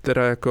 A teď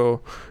teda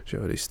jako, že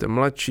když jste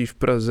mladší v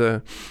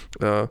Praze,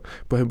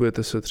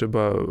 pohybujete se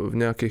třeba v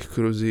nějakých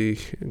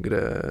kruzích,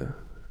 kde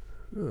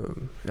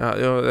já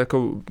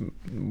jako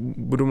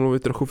budu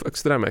mluvit trochu v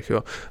extrémech,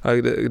 jo, a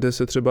kde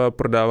se třeba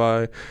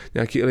prodávají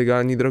nějaký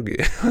ilegální drogy.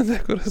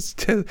 Tak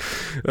prostě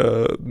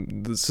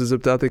se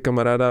zeptáte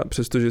kamaráda,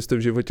 přestože jste v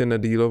životě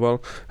nedýloval,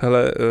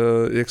 hele,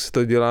 jak se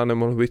to dělá,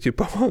 nemohl bych ti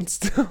pomoct.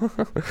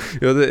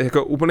 Jo, to je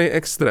jako úplný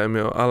extrém,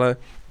 jo, ale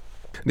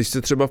když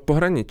jste třeba v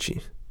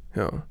pohraničí,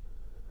 jo,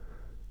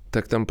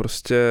 tak tam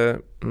prostě,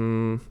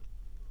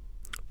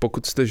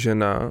 pokud jste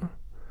žena,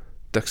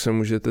 tak se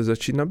můžete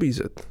začít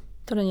nabízet.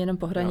 To není jenom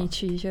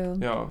pohraničí, že jo?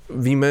 Jo.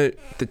 Víme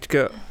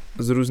teďka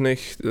z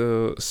různých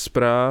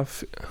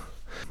zpráv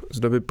z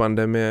doby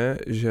pandemie,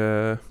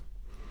 že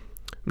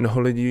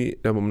mnoho lidí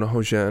nebo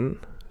mnoho žen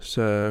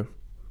se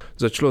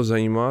začalo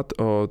zajímat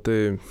o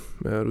ty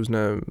různé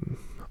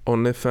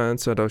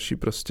OnlyFans a další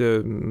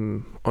prostě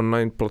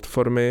online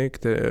platformy,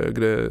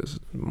 kde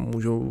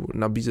můžou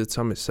nabízet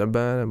sami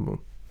sebe nebo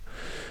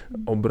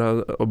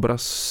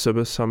obraz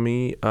sebe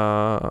samý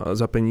a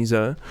za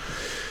peníze.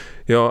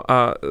 Jo,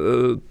 a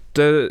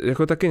to je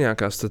jako taky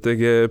nějaká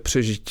strategie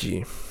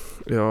přežití.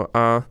 Jo,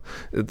 a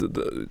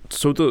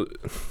jsou to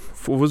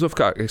v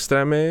uvozovkách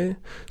extrémy,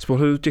 z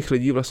pohledu těch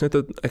lidí vlastně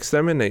to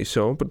extrémy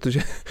nejsou, protože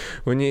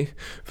oni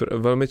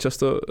velmi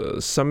často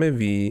sami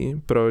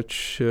ví,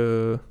 proč,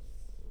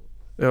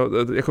 jo,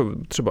 jako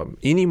třeba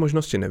jiný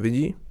možnosti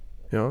nevidí,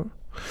 jo,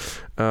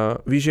 a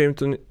ví, že jim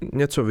to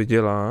něco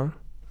vydělá,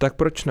 tak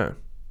proč ne,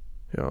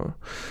 jo.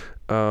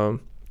 A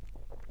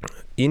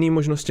jiný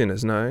možnosti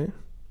neznají,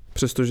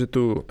 přestože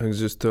tu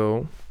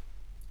existují,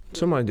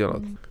 co má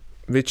dělat?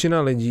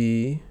 Většina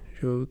lidí,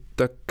 jo,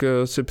 tak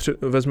si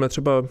vezme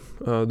třeba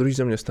druhý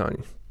zaměstnání.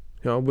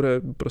 Jo,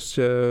 bude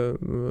prostě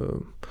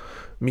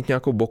mít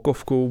nějakou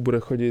bokovku, bude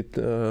chodit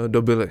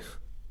do Billy,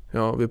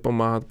 jo,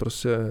 vypomáhat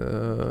prostě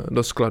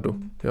do skladu,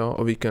 jo,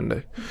 o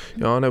víkendech,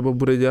 jo, nebo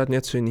bude dělat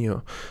něco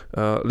jiného.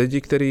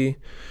 Lidi, kteří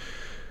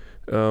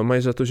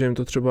mají za to, že jim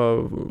to třeba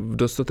v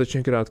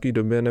dostatečně krátké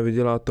době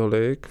nevydělá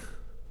tolik,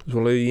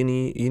 zvolí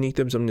jiný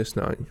typ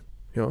zaměstnání.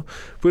 Jo.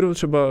 Půjdou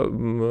třeba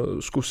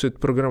zkusit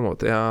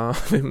programovat. Já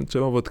vím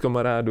třeba od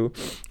kamarádů,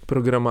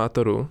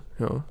 programátorů,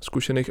 jo,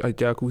 zkušených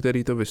ajťáků,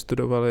 kteří to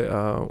vystudovali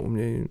a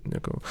umějí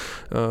jako,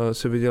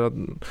 si vydělat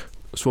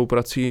svou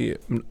prací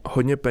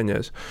hodně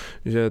peněz,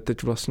 že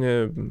teď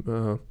vlastně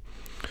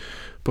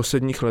v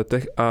posledních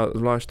letech a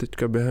zvlášť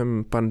teďka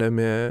během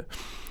pandemie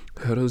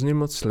hrozně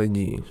moc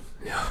lidí,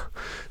 jo,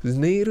 z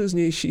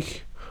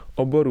nejrůznějších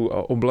oborů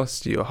a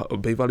oblastí,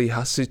 bývalí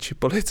hasiči,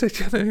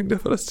 policajti, nevím, kdo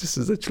prostě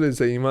se začali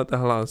zajímat a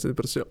hlásit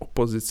prostě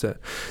opozice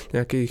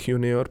nějakých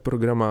junior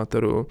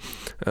programátorů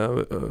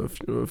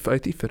v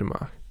IT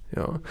firmách.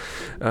 Jo.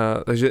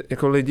 Takže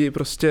jako lidi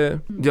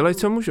prostě dělají,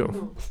 co můžou.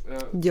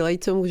 Dělají,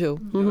 co můžou.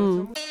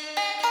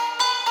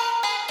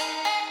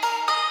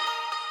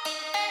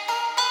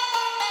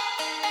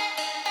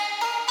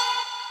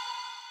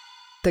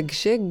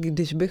 Takže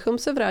když bychom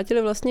se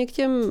vrátili vlastně k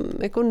těm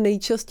jako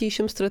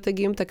nejčastějším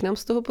strategiím, tak nám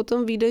z toho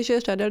potom vyjde, že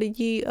řada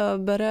lidí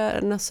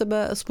bere na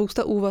sebe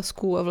spousta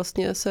úvazků a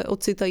vlastně se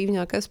ocitají v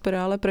nějaké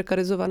spirále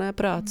prekarizované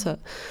práce.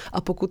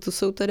 A pokud to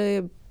jsou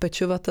tedy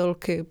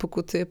pečovatelky,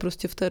 pokud je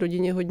prostě v té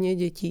rodině hodně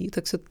dětí,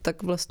 tak se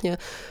tak vlastně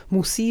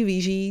musí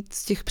vyžít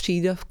z těch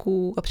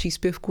přídavků a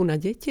příspěvků na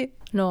děti?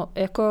 No,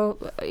 jako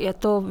je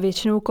to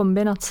většinou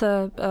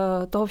kombinace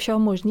toho všeho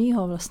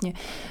možného vlastně.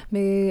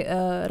 My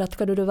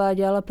Radka Dudová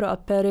dělala pro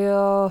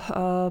Aperio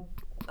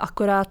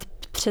akorát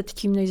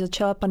předtím, než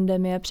začala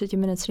pandemie, před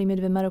těmi necelými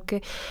 2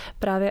 roky,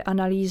 právě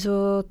analýzu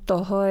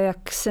toho,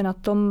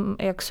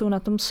 jak jsou na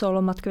tom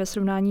solo matky ve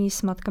srovnání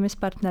s matkami s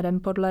partnerem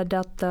podle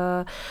dat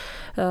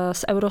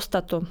z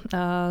Eurostatu,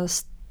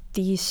 z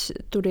té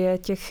studie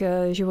těch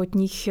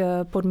životních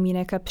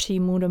podmínek a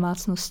příjmů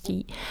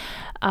domácností.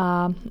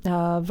 A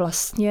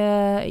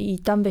vlastně jí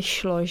tam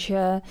vyšlo,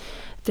 že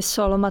ty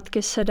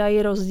solomatky se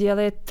dají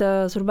rozdělit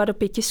zhruba do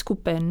 5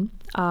 skupin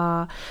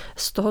a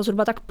z toho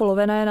zhruba tak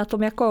polovina je na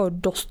tom jako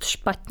dost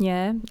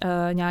špatně,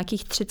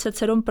 nějakých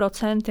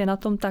 37% je na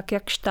tom tak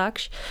jakž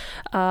takž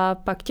a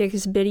pak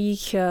těch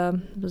zbylých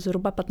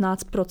zhruba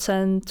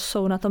 15%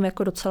 jsou na tom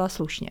jako docela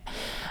slušně.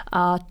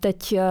 A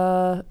teď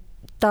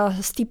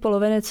z té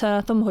poloviny, co je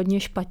na tom hodně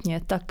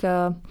špatně, tak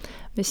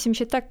myslím,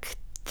 že tak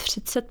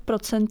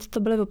 30% to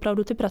byly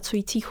opravdu ty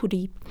pracující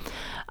chudí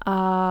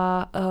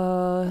a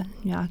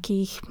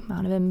nějakých,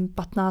 já nevím,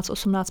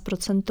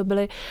 15-18% to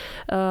byly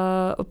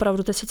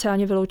opravdu ty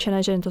sociálně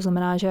vyloučené ženy, to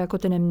znamená, že jako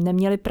ty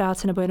neměly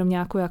práci nebo jenom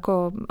nějakou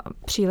jako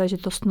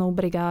příležitostnou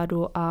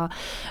brigádu a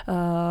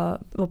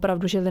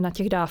opravdu žili na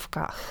těch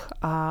dávkách.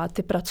 A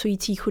ty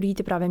pracující chudí,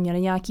 ty právě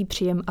měli nějaký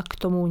příjem a k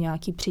tomu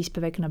nějaký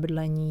příspěvek na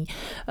bydlení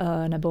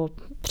nebo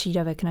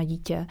přídavek na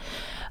dítě.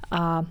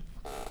 A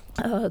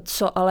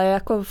co ale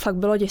jako fakt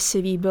bylo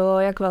děsivý, bylo,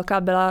 jak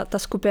velká byla ta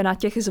skupina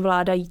těch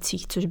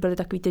zvládajících, což byly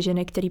takový ty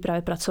ženy, které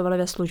právě pracovaly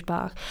ve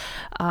službách.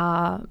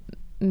 A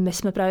my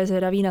jsme právě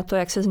zvědaví na to,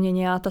 jak se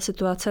změnila ta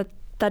situace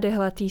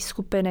tadyhle té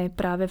skupiny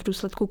právě v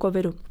důsledku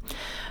covidu.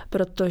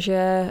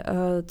 Protože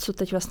co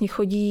teď vlastně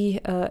chodí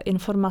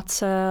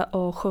informace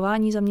o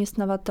chování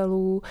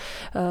zaměstnavatelů,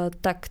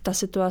 tak ta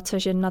situace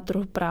žen na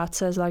trhu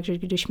práce, zvlášť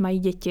když mají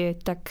děti,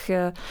 tak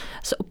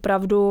se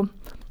opravdu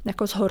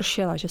jako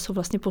zhoršila, že jsou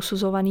vlastně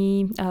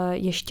posuzovaný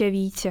ještě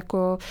víc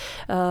jako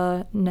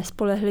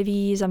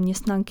nespolehlivý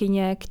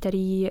zaměstnankyně,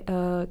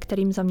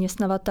 kterým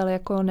zaměstnavatel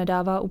jako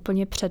nedává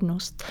úplně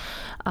přednost.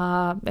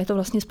 A je to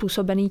vlastně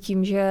způsobený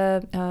tím,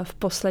 že v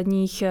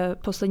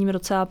posledním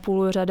roce a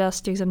půl řada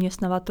z těch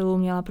zaměstnavatelů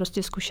měla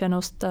prostě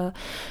zkušenost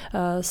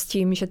s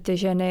tím, že ty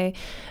ženy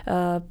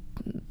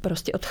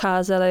prostě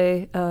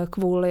odcházely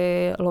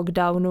kvůli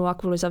lockdownu a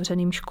kvůli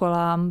zavřeným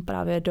školám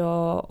právě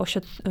do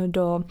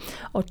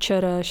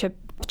OČR,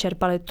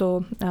 čerpali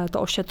to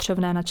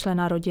ošetřovné na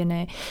člena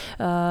rodiny,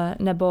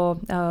 nebo,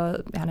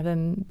 já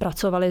nevím,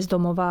 pracovali z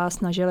domova,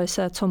 snažili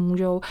se, co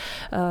můžou,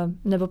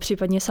 nebo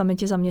případně sami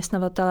ti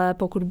zaměstnavatelé,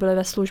 pokud byli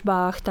ve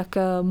službách, tak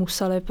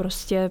museli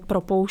prostě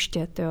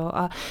propouštět. Jo?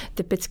 A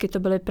typicky to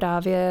byly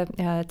právě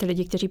ty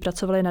lidi, kteří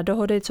pracovali na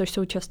dohody, což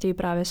jsou častěji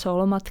právě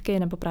solomatky,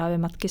 nebo právě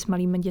matky s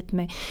malými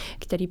dětmi,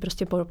 který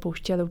prostě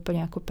propouštěli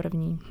úplně jako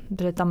první,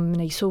 protože tam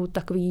nejsou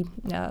takové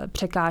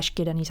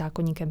překážky daný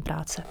zákoníkem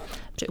práce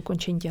při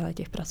ukončení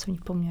těch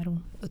pracovních poměrů.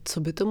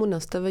 Co by tomu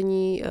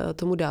nastavení,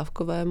 tomu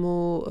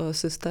dávkovému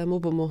systému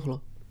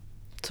pomohlo?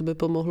 Co by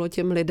pomohlo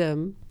těm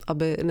lidem,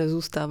 aby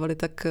nezůstávali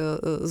tak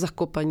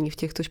zakopaní v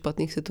těchto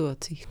špatných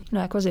situacích?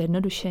 No jako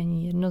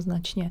zjednodušení,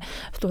 jednoznačně.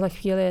 V tuhle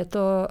chvíli je to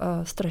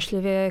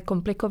strašlivě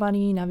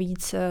komplikovaný,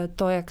 navíc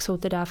to, jak jsou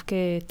ty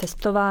dávky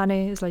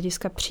testovány z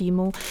hlediska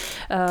příjmu,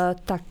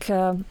 tak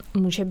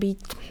může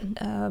být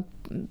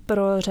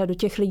pro řadu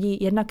těch lidí,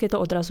 jednak je to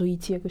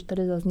odrazující, jak už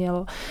tady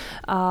zaznělo,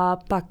 a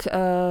pak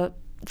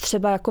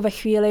třeba jako ve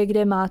chvíli,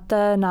 kdy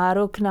máte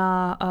nárok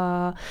na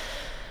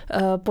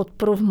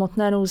podporu v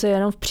hmotné nouzi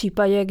jenom v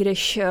případě,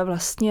 když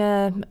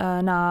vlastně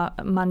na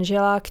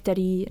manžela,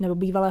 nebo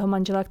bývalého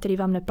manžela, který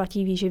vám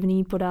neplatí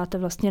výživný, podáte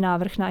vlastně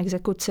návrh na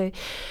exekuci,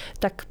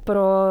 tak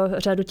pro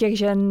řadu těch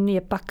žen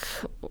je pak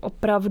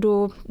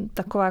opravdu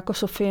taková jako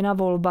Sofíina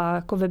volba,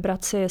 jako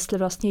vybrat si, jestli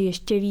vlastně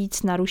ještě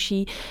víc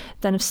naruší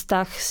ten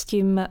vztah s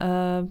tím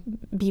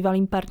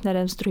bývalým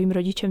partnerem, s druhým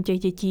rodičem těch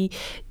dětí,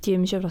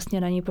 tím, že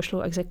vlastně na něj pošlou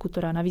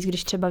exekutora. Navíc,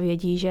 když třeba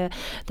vědí, že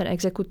ten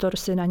exekutor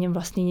si na něm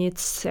vlastně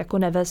nic jako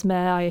nevezme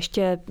a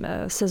ještě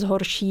se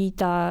zhorší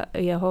ta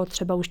jeho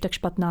třeba už tak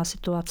špatná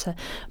situace,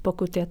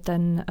 pokud je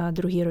ten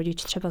druhý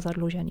rodič třeba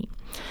zadlužený.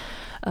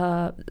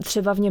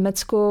 Třeba v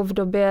Německu v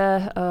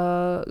době,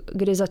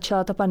 kdy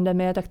začala ta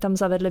pandemie, tak tam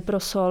zavedli pro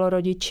solo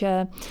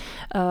rodiče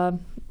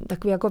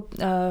takový jako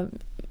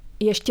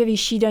ještě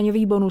vyšší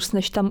daňový bonus,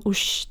 než tam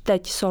už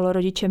teď solo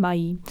rodiče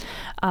mají.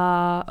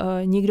 A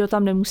nikdo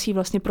tam nemusí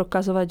vlastně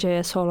prokazovat, že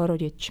je solo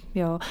rodič.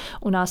 Jo.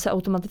 U nás se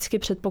automaticky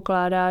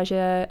předpokládá,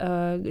 že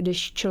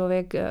když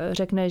člověk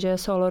řekne, že je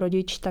solo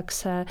rodič, tak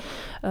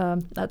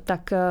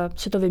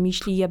se to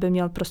vymýšlí, aby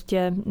měl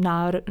prostě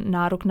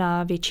nárok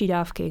na větší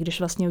dávky, když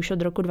vlastně už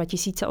od roku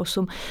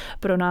 2008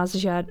 pro nás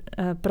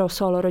pro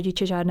solo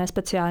rodiče žádné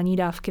speciální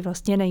dávky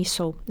vlastně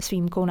nejsou s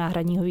výjimkou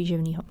náhradního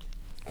výživného.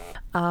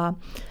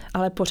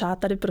 Ale pořád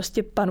tady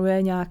prostě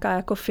panuje nějaká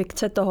jako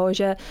fikce toho,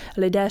 že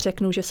lidé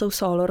řeknou, že jsou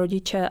solo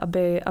rodiče,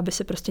 aby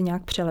se prostě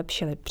nějak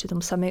přilepšili.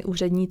 Přitom sami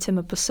úředníci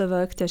MPSV,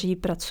 kteří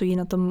pracují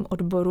na tom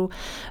odboru,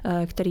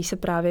 který se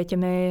právě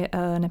těmi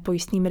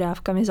nepojistnými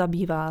dávkami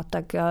zabývá,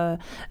 tak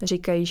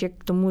říkají, že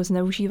k tomu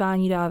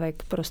zneužívání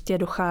dávek prostě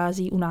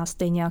dochází u nás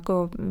stejně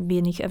jako v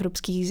jiných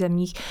evropských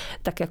zemích,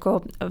 tak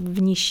jako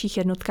v nižších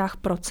jednotkách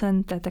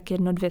procent, tak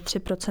 1, 2,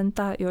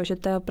 3%, jo, že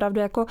to je opravdu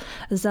jako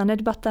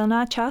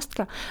zanedbatelná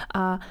částka.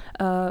 A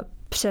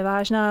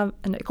převážná,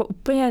 jako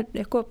úplně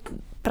jako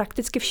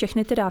prakticky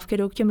všechny ty dávky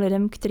jdou k těm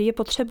lidem, kteří je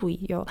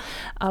potřebují. Jo.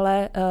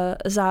 Ale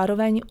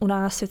zároveň u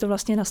nás je to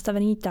vlastně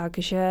nastavený tak,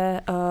 že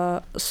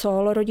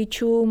solo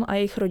rodičům a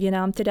jejich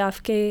rodinám ty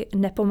dávky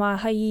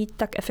nepomáhají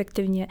tak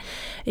efektivně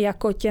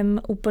jako těm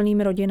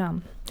úplným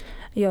rodinám.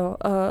 Jo,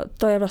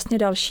 to je vlastně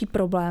další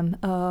problém.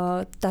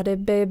 Tady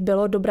by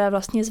bylo dobré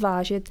vlastně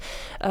zvážit,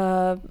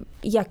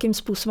 jakým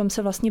způsobem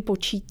se vlastně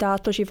počítá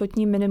to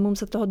životní minimum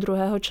za toho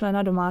druhého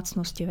člena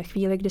domácnosti. Ve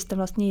chvíli, kdy jste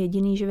vlastně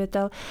jediný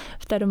živitel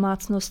v té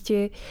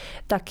domácnosti,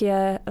 tak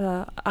je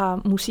a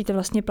musíte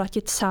vlastně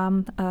platit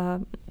sám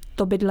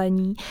to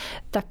bydlení,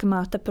 tak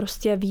máte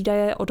prostě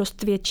výdaje o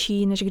dost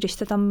větší, než když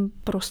jste tam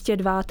prostě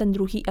dva, ten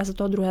druhý a za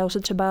toho druhého se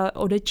třeba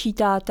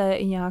odečítáte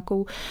i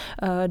nějakou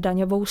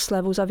daňovou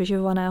slevu za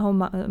vyživovaného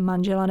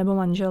manžela nebo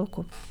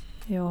manželku.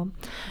 Jo.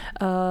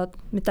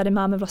 My tady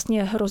máme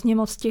vlastně hrozně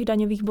moc těch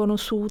daňových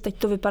bonusů, teď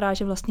to vypadá,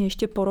 že vlastně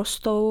ještě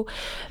porostou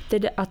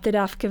a ty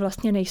dávky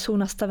vlastně nejsou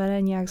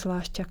nastavené nějak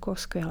zvlášť jako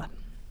skvěle.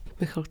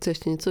 Michal, chce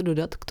ještě něco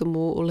dodat k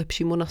tomu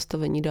lepšímu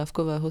nastavení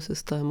dávkového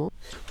systému?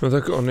 No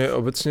tak on je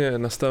obecně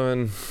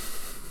nastaven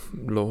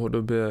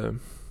dlouhodobě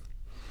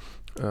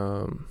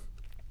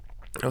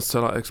a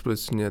zcela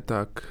explicitně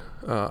tak,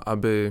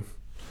 aby,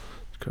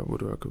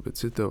 budu jakoby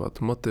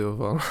citovat,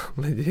 motivoval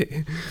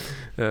lidi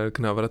k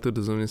návratu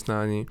do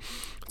zaměstnání,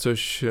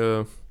 což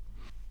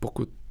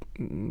pokud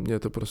je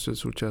to prostě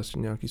součástí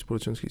nějaký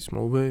společenské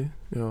smlouvy,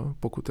 jo,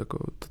 pokud jako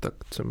to tak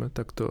chceme,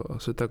 tak to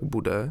asi tak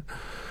bude.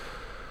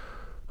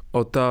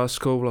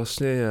 Otázkou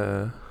vlastně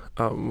je,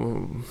 a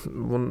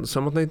on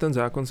samotný ten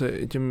zákon se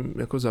i tím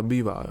jako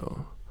zabývá,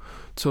 jo.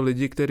 co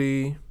lidi,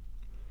 kteří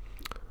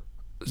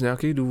z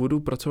nějakých důvodů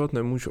pracovat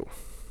nemůžou.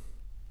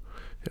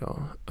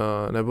 Jo.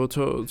 Nebo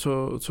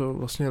co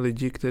vlastně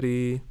lidi,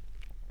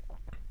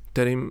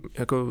 kterým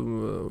jako,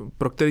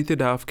 pro který ty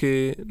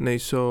dávky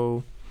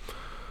nejsou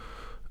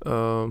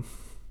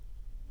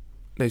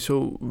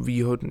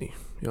výhodný.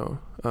 Jo.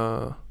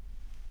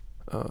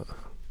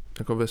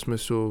 Jako ve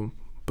smyslu,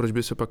 proč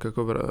by se pak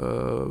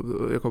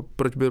jako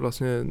proč by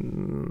vlastně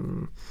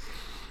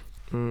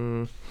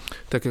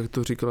tak, jak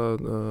to říkala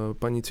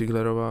paní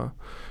Ciglerová,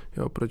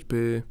 jo, proč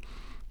by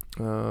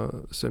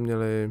se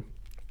měli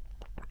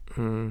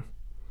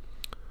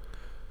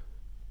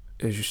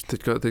Ježiš,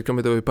 teďka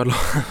mi to vypadlo.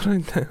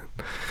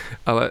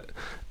 Ale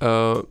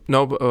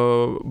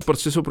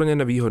prostě jsou pro ně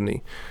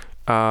nevýhodný.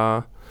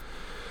 A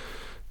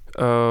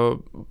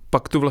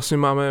pak tu vlastně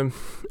máme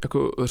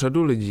jako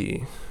řadu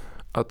lidí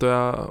a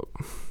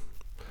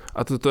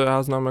to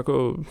já znám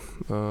jako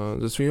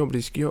ze svého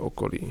blízkého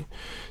okolí,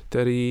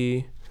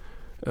 který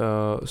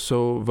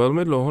jsou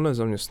velmi dlouho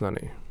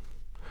nezaměstnaný.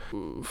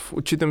 V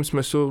určitém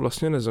smyslu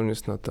vlastně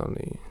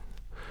nezaměstnatelný.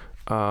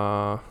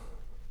 A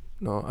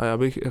já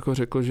bych jako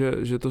řekl,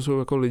 že to jsou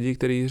jako lidi,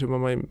 kteří třeba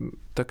mají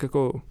tak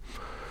jako,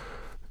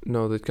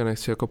 teďka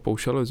nechci jako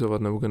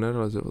paušalizovat nebo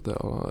generalizovat,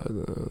 ale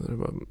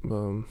třeba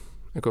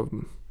jako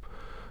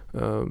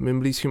mým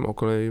blízkým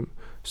okolím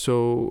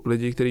jsou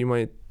lidi, kteří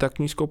mají tak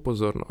nízkou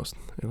pozornost,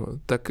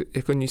 tak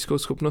jako nízkou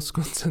schopnost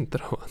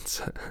koncentrovat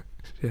se,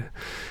 že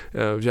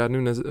v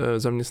žádném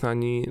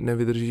zaměstnání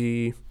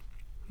nevydrží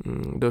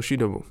delší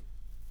dobu.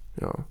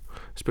 Jo.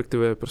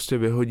 Respektive prostě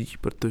vyhodí,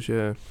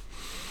 protože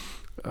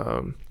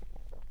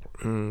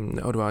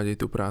neodvádějí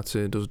tu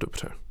práci dost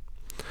dobře.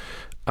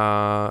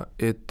 A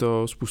je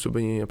to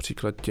způsobení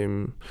například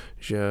tím,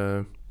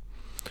 že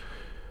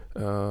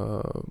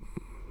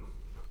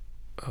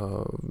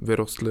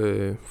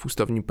vyrostli v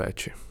ústavní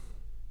péči.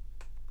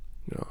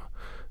 Jo.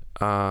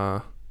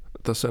 A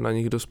ta se na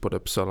nich dost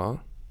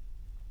podepsala.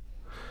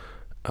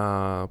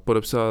 A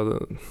podepsala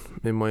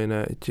mimo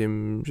jiné i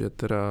tím, že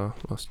teda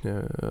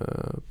vlastně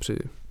při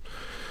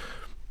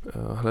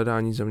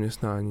hledání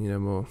zaměstnání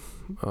nebo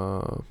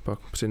pak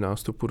při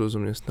nástupu do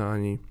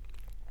zaměstnání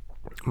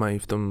mají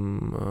v tom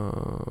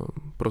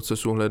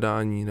procesu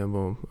hledání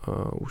nebo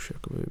už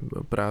jakoby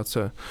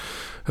práce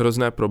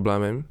hrozné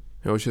problémy,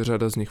 jo, že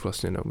řada z nich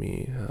vlastně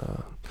neumí,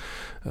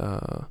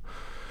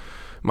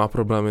 má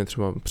problémy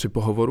třeba při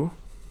pohovoru,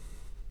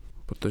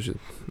 protože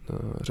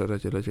řada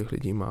těch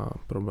lidí má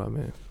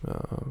problémy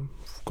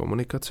v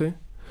komunikaci.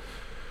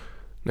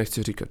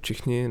 Nechci říkat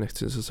všichni,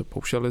 nechci zase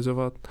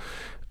paušalizovat.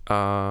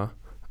 A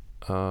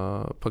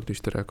pak, když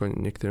teda jako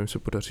některým se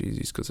podaří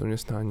získat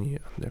zaměstnání,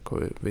 jako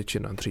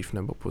většina dřív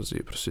nebo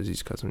později prostě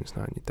získat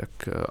zaměstnání, tak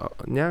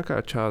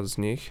nějaká část z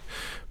nich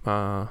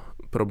má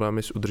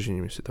problémy s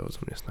udržením si toho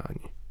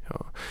zaměstnání.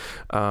 Jo.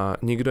 A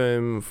nikdo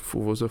jim v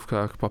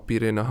uvozovkách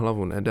papíry na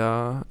hlavu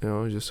nedá,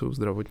 jo, že jsou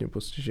zdravotně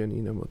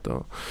postižený nebo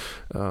to.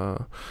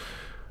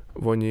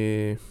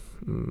 Oni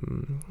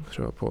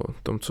třeba po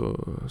tom, co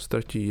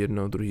ztratí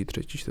 1, 2,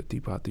 3,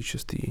 4, 5,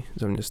 6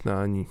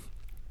 zaměstnání,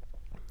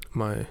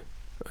 mají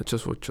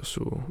čas od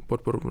času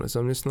podporu v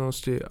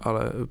nezaměstnanosti,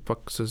 ale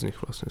pak se z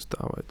nich vlastně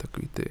stávají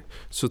takový ty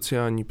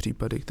sociální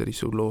případy, které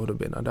jsou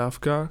dlouhodobě na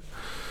dávkách.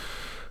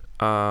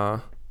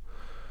 A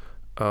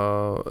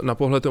na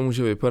pohled to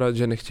může vypadat,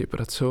 že nechtějí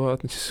pracovat,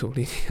 že jsou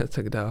líní a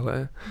tak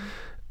dále.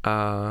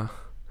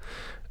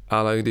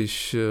 Ale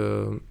když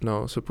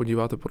se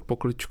podíváte pod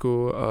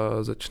pokličku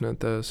a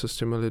začnete se s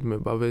těmi lidmi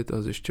bavit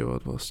a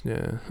zjišťovat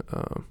vlastně,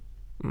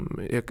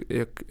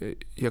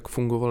 jak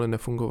fungovali,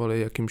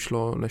 nefungovali, jak jim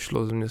šlo,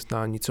 nešlo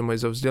zaměstnání, co mají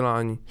za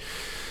vzdělání,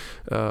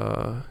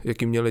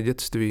 jaký měli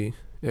dětství,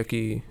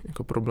 jaký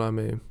jako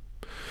problémy,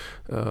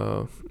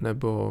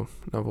 nebo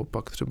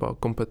naopak třeba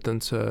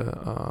kompetence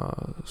a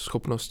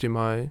schopnosti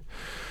mají,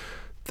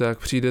 tak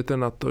přijdete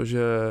na to,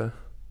 že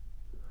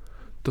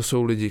to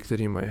jsou lidi,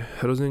 kteří mají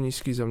hrozně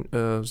nízký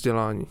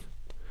vzdělání.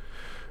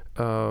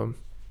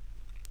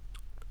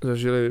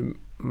 Zažili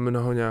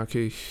mnoho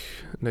nějakých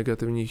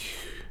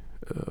negativních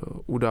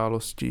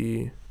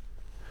událostí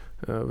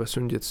ve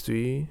svém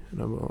dětství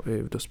nebo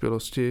i v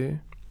dospělosti.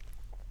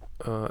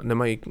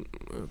 Nemají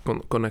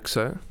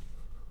konexe.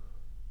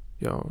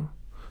 Jo,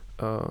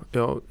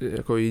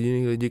 jako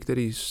jediný lidi,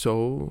 kteří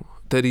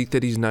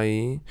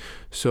znají,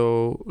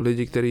 jsou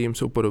lidi, kteří jim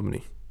jsou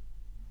podobní.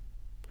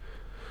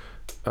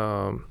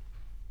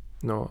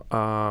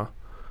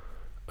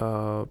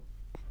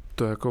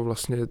 To jako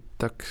vlastně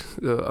tak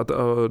a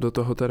do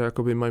toho teda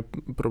jakoby mají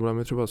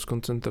problémy třeba s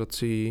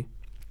koncentrací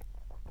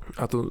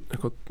a to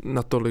jako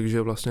natolik,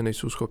 že vlastně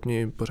nejsou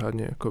schopni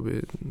pořádně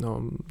jakoby,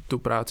 tu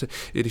práci,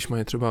 i když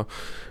mají třeba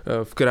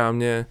v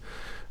krámě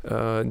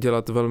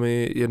dělat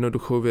velmi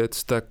jednoduchou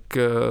věc, tak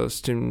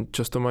s tím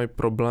často mají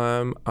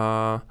problém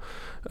a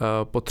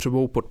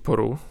potřebují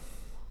podporu,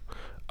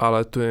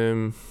 ale to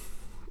jim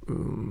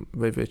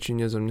ve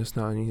většině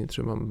zaměstnání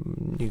třeba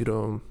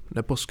nikdo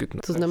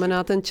neposkytne. To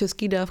znamená, ten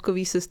český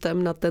dávkový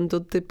systém na tento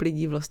typ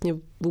lidí vlastně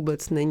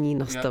vůbec není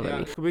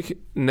nastavený.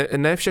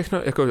 Ne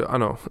všechno, jako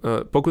ano,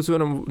 pokud se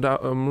budeme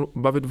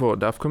bavit o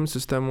dávkovém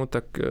systému,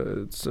 tak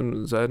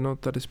jsem zajedno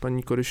tady s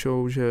paní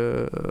Kodyšovou, že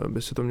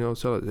by se to mělo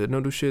celé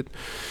zjednodušit.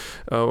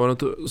 Ono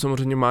to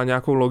samozřejmě má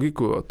nějakou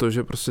logiku, a to,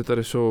 že prostě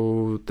tady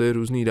jsou ty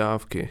různé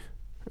dávky.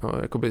 No,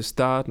 jakoby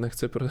stát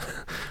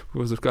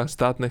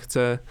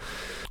nechce,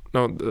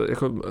 no,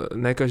 jako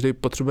ne každý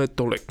potřebuje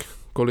tolik,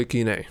 kolik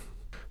jiný.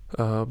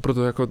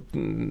 Proto jako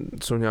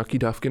jsou nějaký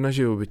dávky na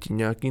živobytí,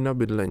 nějaký na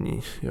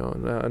bydlení, jo,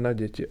 na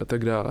děti a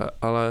tak dále,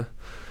 ale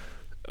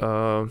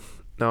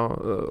no,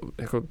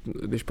 jako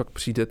když pak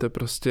přijdete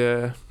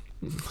prostě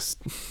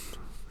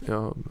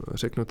jo,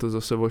 řeknu to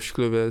zase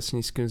vošklivě, s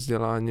nízkým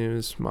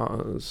vzděláním,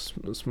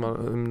 s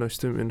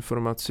množstvím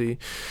informací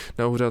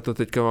na úřad a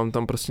teďka vám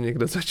tam prostě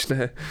někdo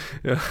začne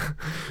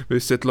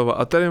vysvětlovat.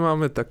 A tady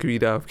máme takový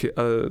dávky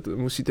a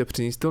musíte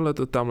přinést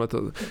tohleto,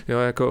 tamhleto. Jo,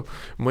 jako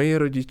moji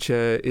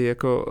rodiče i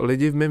jako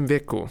lidi v mém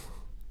věku,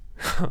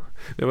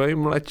 nemají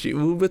mladší,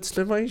 vůbec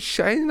nemají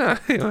šajna,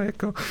 jo,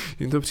 jako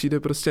jim to přijde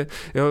prostě,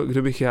 jo,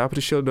 kdybych já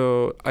přišel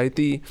do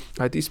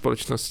IT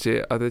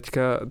společnosti a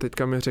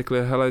teďka mi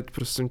řekli, hele,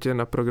 prosím tě,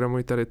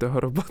 naprogramuj tady toho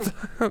robota,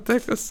 to je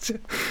prostě,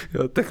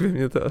 jo, tak by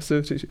mě to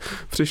asi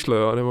přišlo,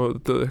 jo, nebo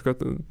to jako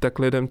tak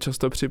lidem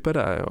často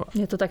připadá, jo.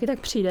 Mně to taky tak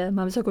přijde,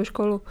 mám vysokou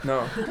školu.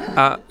 No,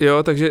 a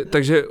jo,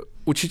 takže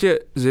určitě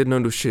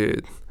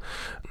zjednodušit.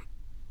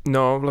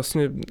 No,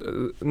 vlastně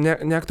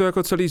nějak to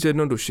jako celý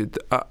zjednodušit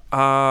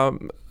a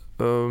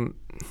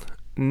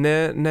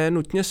ne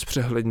nutně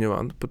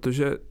zpřehledňovat,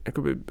 protože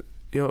jakoby,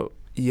 jo,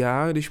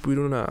 já, když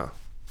půjdu na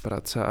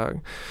pracák,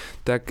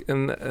 tak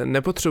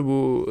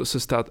nepotřebuji se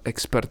stát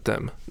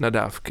expertem na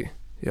dávky.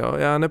 Jo,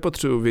 já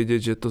nepotřebuji vědět,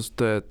 že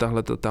to je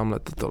tahleto,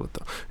 tamhleto,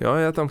 tohleto. Jo,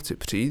 já tam chci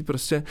přijít,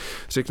 prostě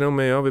řeknou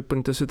mi, jo,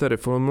 vyplňte si tady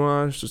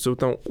formulář, jsou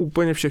tam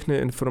úplně všechny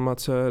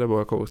informace, nebo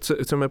jako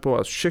chceme po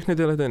vás všechny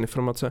tyhle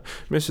informace,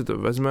 my si to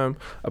vezmeme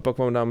a pak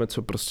vám dáme,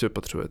 co prostě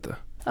potřebujete.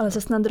 Ale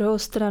zase na druhou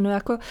stranu,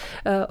 jako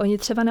oni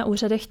třeba na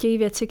úřadech chtějí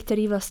věci,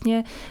 které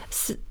vlastně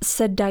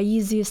se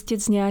dají zjistit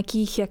z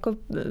nějakých jako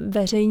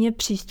veřejně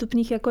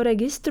přístupných jako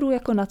registrů,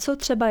 jako na co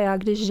třeba já,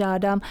 když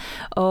žádám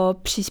o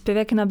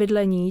příspěvek na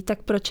bydlení,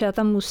 tak proč já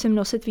tam musím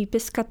nosit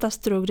výpis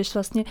katastru, když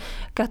vlastně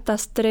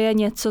katastr je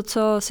něco,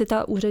 co si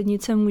ta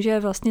úřednice může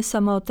vlastně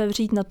sama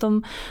otevřít na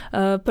tom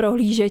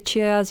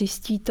prohlížeči a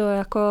zjistí to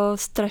jako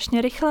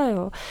strašně rychle.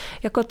 Jo.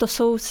 Jako to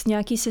jsou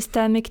nějaký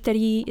systémy,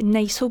 které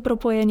nejsou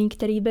propojený,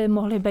 které by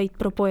mohly být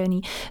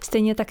propojený.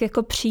 Stejně tak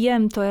jako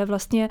příjem, to je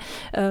vlastně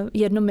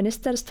jedno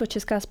ministerstvo,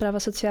 Česká správa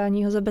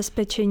sociálního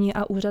zabezpečení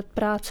a úřad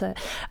práce.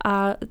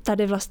 A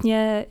tady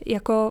vlastně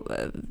jako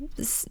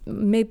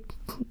mi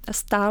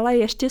stále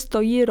ještě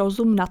stojí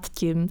rozum nad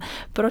tím,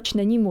 proč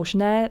není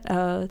možné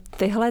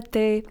tyhle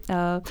ty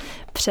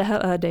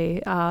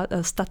přehledy a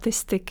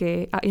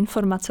statistiky a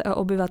informace o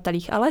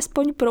obyvatelích,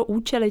 alespoň pro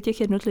účely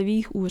těch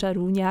jednotlivých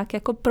úřadů nějak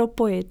jako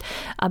propojit,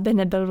 aby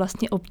nebyl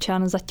vlastně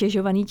občan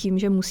zatěžovaný tím,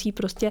 že musí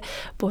prostě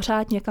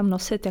pořád někam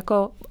nosit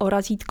jako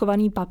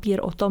orazítkovaný papír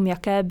o tom,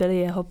 jaké byly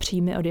jeho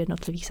příjmy od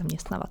jednotlivých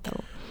zaměstnavatelů.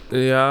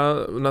 Já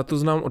na to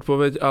znám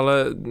odpověď,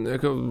 ale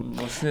jako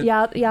vlastně...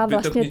 Já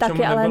vlastně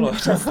taky, ale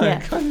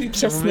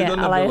přesně,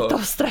 ale je to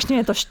strašně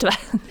mě to štve.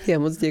 Já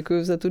moc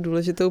děkuji za tu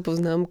důležitou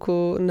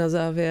poznámku na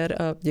závěr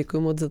a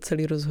děkuji moc za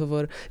celý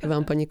rozhovor i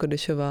vám, paní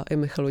Kodyšová, i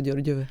Michalu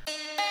Ďorďovi.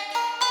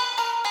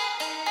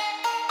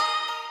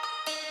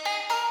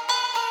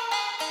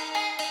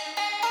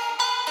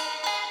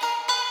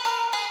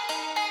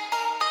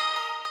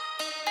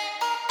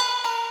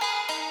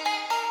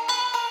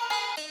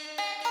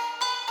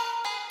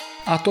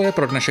 A to je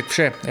pro dnešek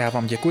vše. Já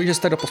vám děkuji, že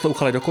jste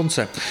doposlouchali do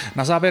konce.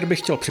 Na závěr bych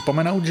chtěl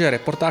připomenout, že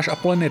reportáž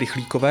Apoleny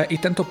Rychlíkové i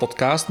tento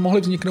podcast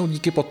mohly vzniknout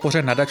díky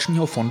podpoře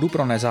Nadačního fondu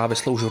pro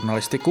nezávislou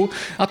žurnalistiku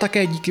a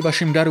také díky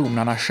vašim darům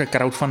na naše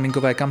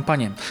crowdfundingové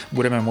kampaně.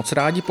 Budeme moc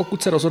rádi,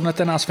 pokud se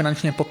rozhodnete nás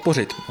finančně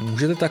podpořit.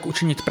 Můžete tak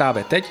učinit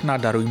právě teď na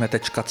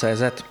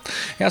darujme.cz.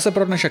 Já se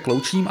pro dnešek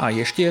loučím a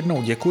ještě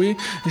jednou děkuji,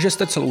 že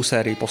jste celou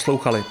sérii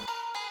poslouchali.